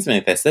never seen something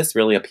like this. This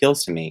really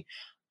appeals to me.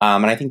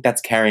 And I think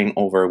that's carrying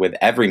over with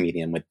every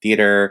medium, with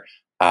theater,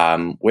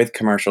 with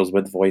commercials,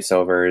 with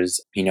voiceovers.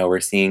 We're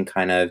seeing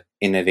kind of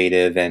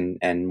innovative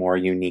and more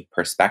unique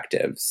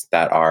perspectives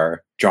that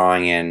are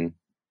drawing in,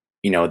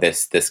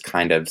 this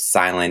kind of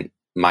silent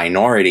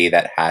minority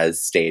that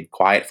has stayed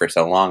quiet for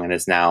so long and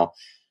is now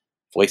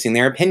voicing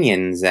their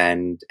opinions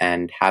and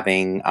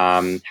having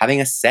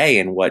a say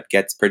in what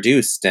gets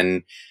produced,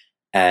 and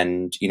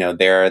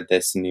they're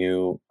this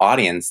new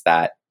audience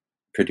that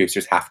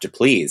producers have to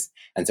please,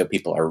 and so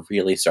people are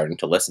really starting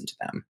to listen to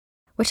them.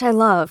 Which I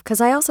love,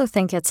 because I also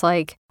think it's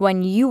like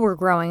when you were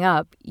growing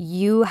up,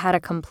 you had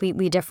a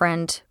completely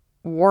different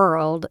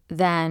world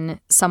than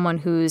someone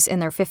who's in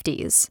their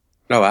 50s.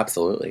 Oh,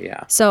 absolutely,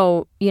 yeah.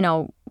 So,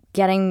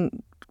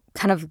 getting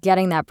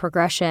that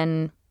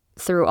progression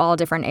through all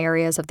different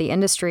areas of the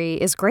industry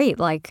is great.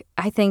 Like,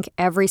 I think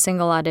every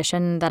single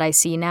audition that I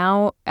see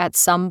now at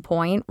some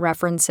point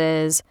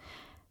references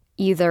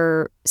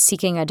either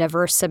seeking a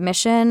diverse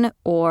submission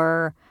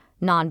or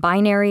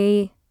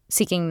non-binary,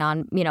 seeking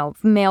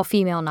male,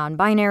 female,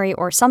 non-binary,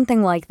 or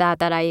something like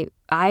that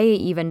I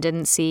even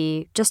didn't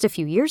see just a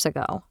few years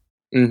ago.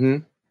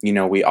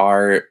 Mm-hmm. We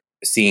are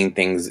seeing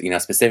things,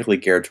 specifically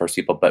geared towards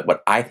people, but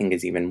what I think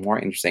is even more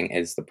interesting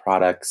is the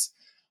products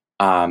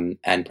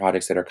and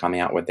products that are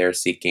coming out where they're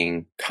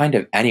seeking kind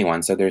of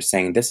anyone. So they're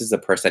saying, this is the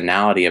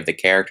personality of the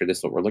character, this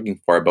is what we're looking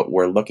for, but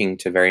we're looking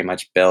to very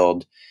much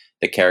build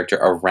the character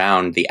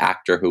around the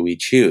actor who we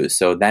choose.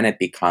 So then it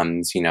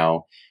becomes,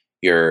 you're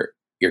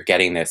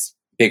getting this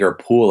bigger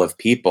pool of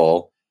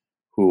people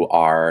who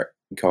are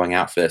going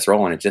out for this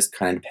role, and it just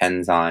kind of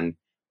depends on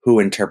who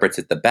interprets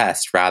it the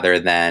best, rather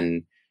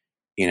than,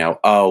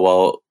 oh,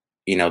 well,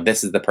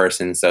 this is the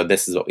person, so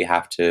this is what we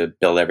have to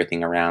build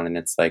everything around. And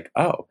it's like,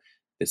 oh,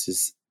 this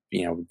is,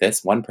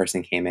 this one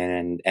person came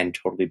in and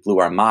totally blew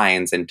our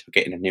minds and took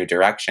it in a new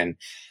direction.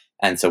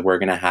 And so we're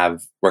going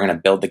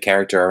to build the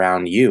character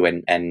around you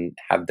and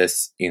have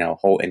this,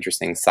 whole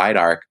interesting side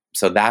arc.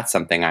 So that's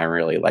something I'm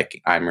really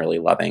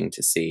loving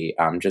to see,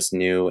 just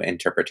new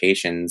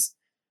interpretations,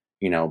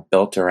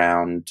 built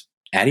around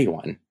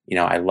anyone.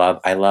 I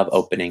love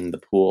opening the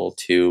pool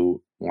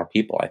to more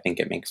people. I think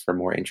it makes for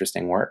more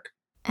interesting work.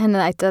 And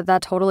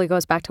that totally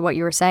goes back to what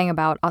you were saying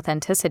about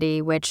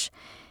authenticity, which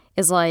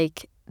is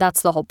like,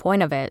 that's the whole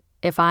point of it.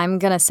 If I'm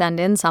going to send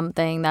in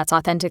something that's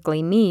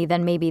authentically me,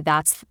 then maybe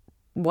that's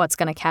what's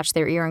going to catch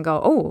their ear and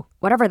go, oh,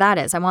 whatever that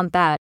is, I want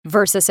that.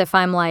 Versus if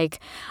I'm like,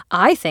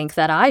 I think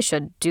that I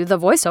should do the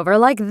voiceover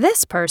like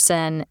this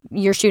person,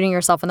 you're shooting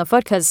yourself in the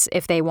foot, because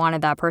if they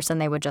wanted that person,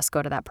 they would just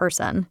go to that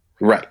person.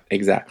 Right,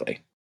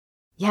 exactly.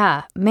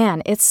 Yeah,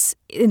 man, it's,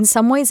 in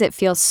some ways it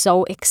feels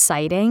so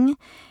exciting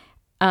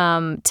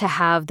to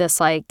have this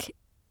like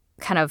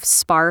kind of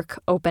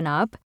spark open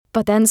up.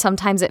 But then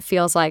sometimes it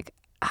feels like,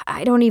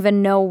 I don't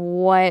even know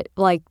what,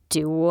 like,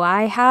 do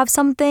I have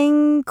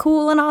something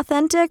cool and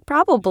authentic?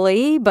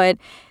 Probably, but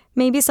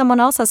maybe someone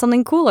else has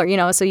something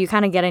cooler, so you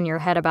kind of get in your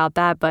head about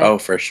that. But oh,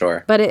 for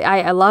sure. But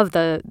I love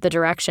the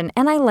direction.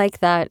 And I like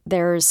that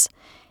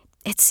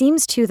it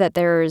seems too that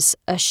there's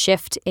a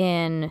shift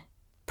in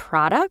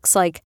products.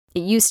 Like,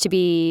 it used to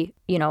be,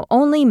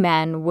 only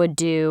men would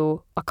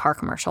do a car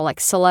commercial, like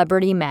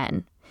celebrity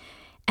men.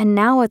 And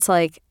now it's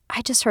like,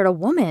 I just heard a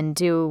woman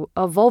do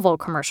a Volvo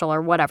commercial or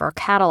whatever, a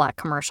Cadillac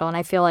commercial. And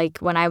I feel like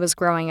when I was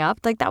growing up,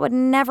 like that would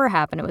never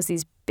happen. It was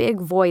these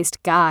big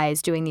voiced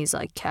guys doing these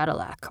like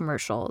Cadillac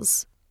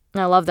commercials.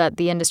 And I love that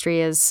the industry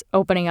is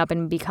opening up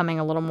and becoming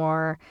a little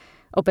more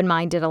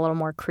open-minded, a little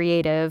more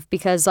creative,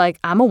 because like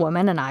I'm a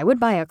woman and I would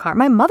buy a car.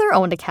 My mother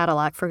owned a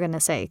Cadillac, for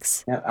goodness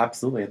sakes. Yeah,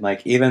 absolutely.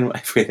 Like even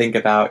if we think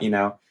about,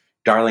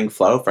 Darling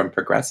Flo from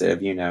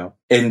Progressive,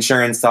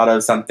 insurance thought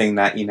of something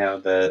that,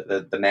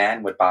 the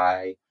man would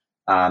buy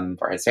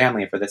for his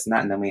family, for this and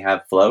that. And then we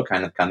have Flo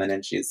kind of come in,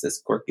 and she's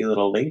this quirky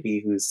little lady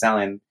who's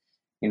selling,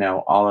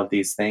 all of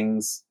these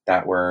things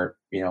that were,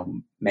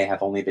 may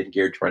have only been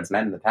geared towards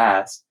men in the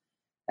past.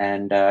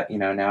 And,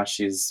 now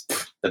she's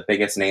the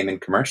biggest name in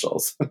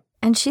commercials.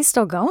 And she's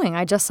still going.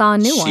 I just saw a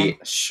new one. She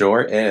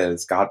sure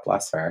is. God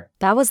bless her.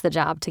 That was the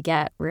job to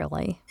get,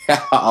 really.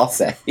 I'll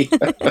say.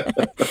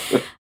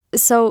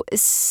 So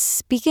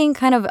speaking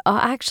kind of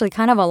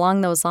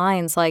along those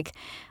lines, like,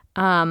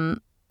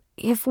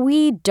 if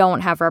we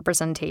don't have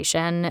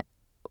representation,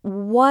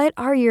 what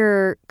are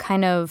your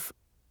kind of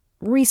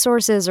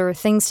resources or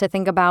things to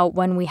think about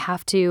when we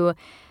have to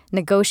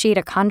negotiate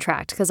a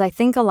contract? Because I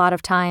think a lot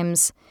of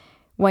times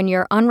when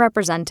you're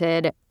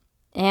unrepresented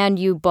and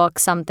you book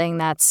something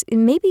that's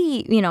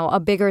maybe, a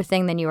bigger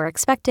thing than you were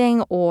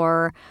expecting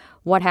or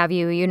what have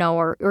you,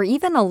 or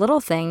even a little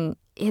thing,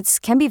 it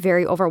can be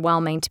very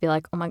overwhelming to be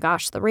like, oh my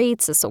gosh, the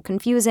rates is so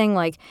confusing.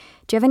 Like,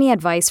 do you have any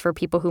advice for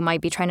people who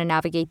might be trying to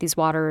navigate these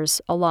waters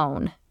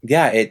alone?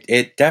 Yeah,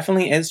 it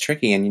definitely is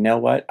tricky. And you know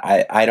what?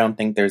 I don't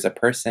think there's a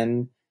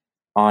person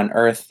on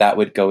earth that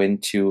would go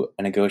into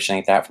a negotiation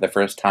like that for the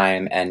first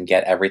time and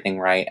get everything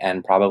right,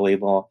 and probably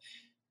will,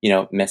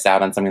 miss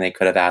out on something they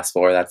could have asked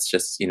for. That's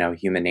just,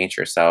 human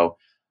nature. So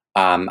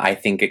I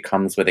think it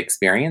comes with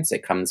experience.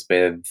 It comes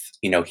with,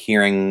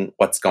 hearing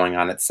what's going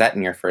on at set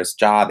in your first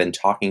job and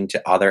talking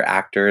to other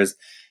actors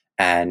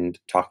and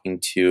talking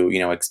to,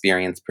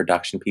 experienced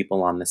production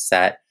people on the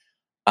set.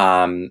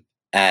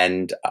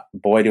 And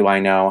boy, do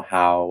I know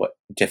how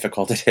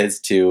difficult it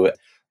is to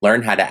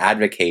learn how to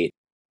advocate.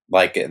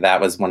 Like, that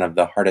was one of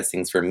the hardest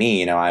things for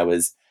me.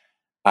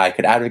 I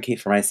could advocate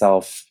for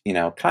myself,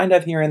 kind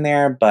of here and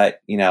there, but,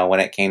 when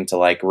it came to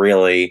like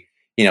really,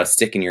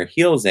 sticking your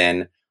heels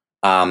in,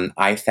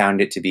 I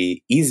found it to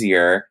be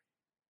easier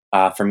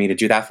for me to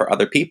do that for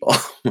other people,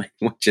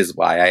 which is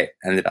why I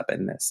ended up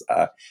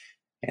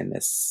in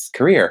this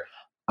career.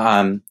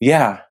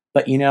 Yeah,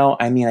 but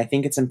I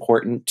think it's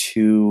important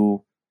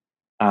to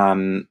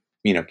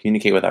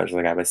communicate with others,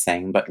 like I was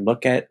saying, but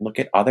look at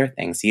other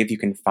things. See if you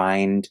can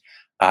find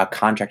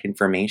contract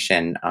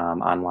information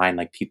online.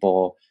 Like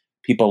people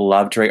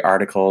love to write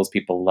articles.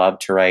 People love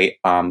to write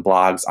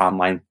blogs,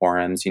 online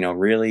forums.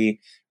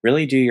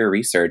 Really do your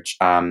research,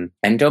 and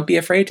don't be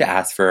afraid to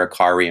ask for a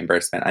car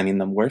reimbursement. I mean,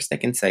 the worst they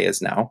can say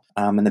is no,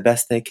 and the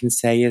best they can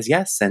say is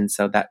yes. And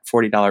so that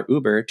 $40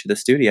 Uber to the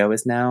studio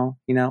is now,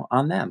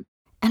 on them.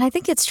 And I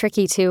think it's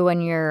tricky too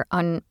when you're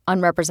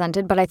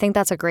unrepresented, but I think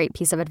that's a great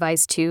piece of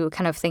advice to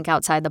kind of think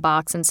outside the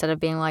box instead of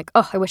being like,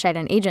 oh, I wish I had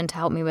an agent to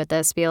help me with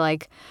this. Be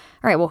like,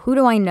 all right, well, who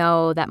do I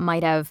know that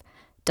might have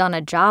done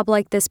a job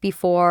like this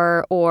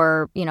before?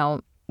 Or,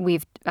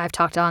 I've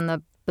talked on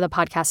the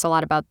podcast a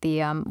lot about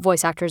the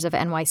Voice Actors of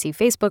NYC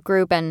Facebook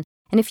group. And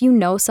if you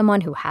know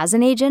someone who has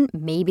an agent,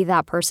 maybe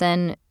that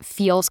person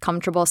feels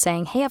comfortable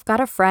saying, hey, I've got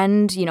a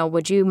friend,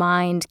 would you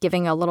mind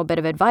giving a little bit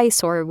of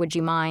advice, or would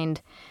you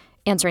mind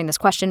answering this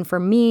question for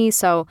me?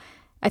 So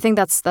I think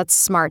that's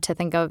smart to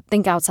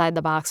think outside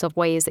the box of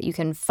ways that you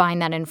can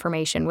find that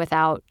information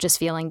without just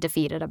feeling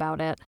defeated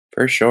about it.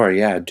 For sure,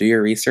 yeah. Do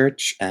your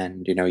research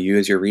and,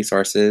 use your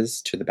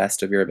resources to the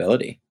best of your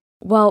ability.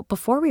 Well,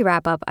 before we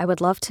wrap up, I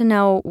would love to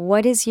know,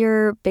 what is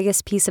your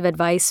biggest piece of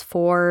advice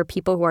for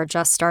people who are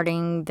just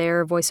starting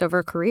their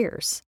voiceover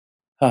careers?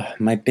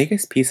 My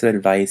biggest piece of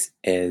advice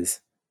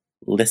is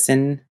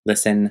listen,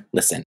 listen,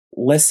 listen.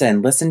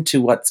 Listen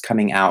to what's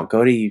coming out.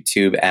 Go to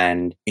YouTube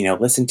and,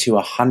 listen to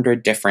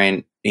 100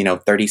 different,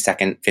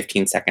 30-second,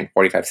 15-second,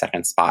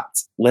 45-second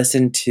spots.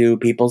 Listen to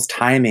people's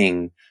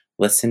timing.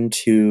 Listen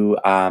to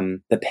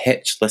the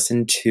pitch.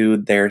 Listen to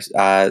their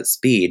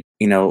speed.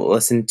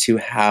 Listen to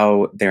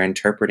how they're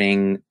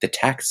interpreting the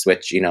text,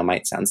 which,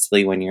 might sound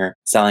silly when you're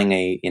selling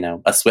a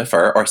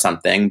Swiffer or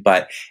something,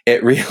 but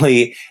it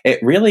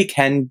really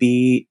can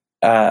be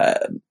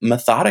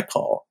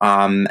methodical.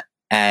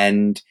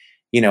 And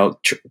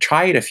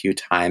try it a few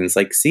times,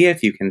 see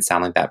if you can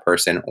sound like that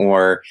person,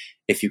 or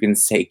if you can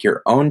take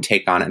your own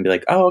take on it and be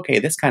like, oh, okay,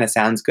 this kind of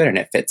sounds good. And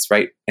it fits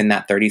right in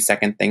that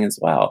 30-second thing as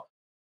well.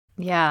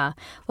 Yeah.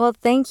 Well,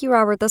 thank you,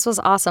 Robert. This was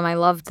awesome. I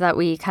loved that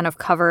we kind of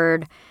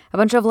covered a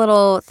bunch of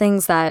little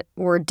things that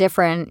were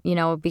different,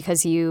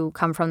 because you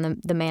come from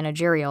the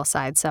managerial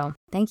side. So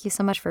thank you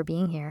so much for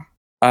being here.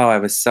 Oh, I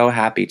was so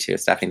happy to,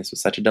 Stephanie. This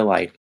was such a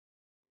delight.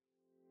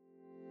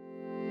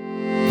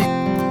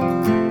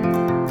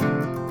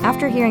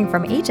 After hearing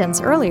from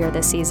agents earlier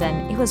this season,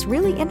 it was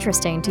really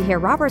interesting to hear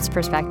Robert's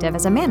perspective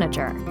as a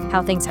manager,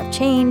 how things have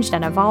changed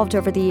and evolved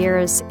over the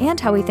years, and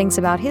how he thinks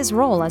about his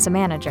role as a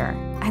manager.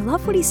 I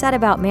love what he said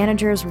about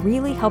managers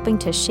really helping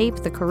to shape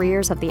the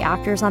careers of the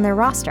actors on their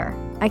roster.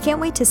 I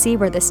can't wait to see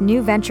where this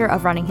new venture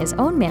of running his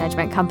own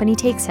management company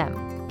takes him.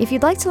 If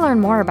you'd like to learn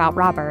more about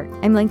Robert,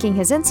 I'm linking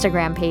his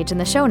Instagram page in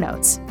the show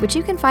notes, which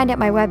you can find at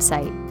my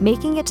website,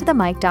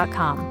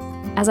 makingittothemic.com.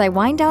 As I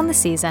wind down the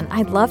season,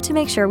 I'd love to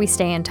make sure we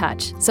stay in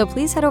touch, so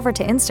please head over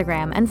to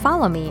Instagram and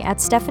follow me at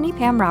Stephanie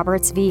Pam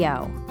Roberts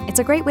VO. It's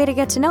a great way to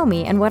get to know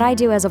me and what I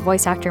do as a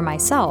voice actor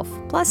myself,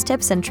 plus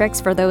tips and tricks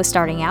for those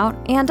starting out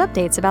and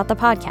updates about the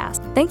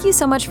podcast. Thank you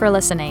so much for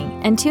listening,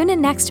 and tune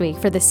in next week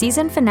for the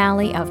season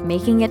finale of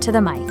Making It to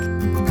the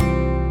Mic.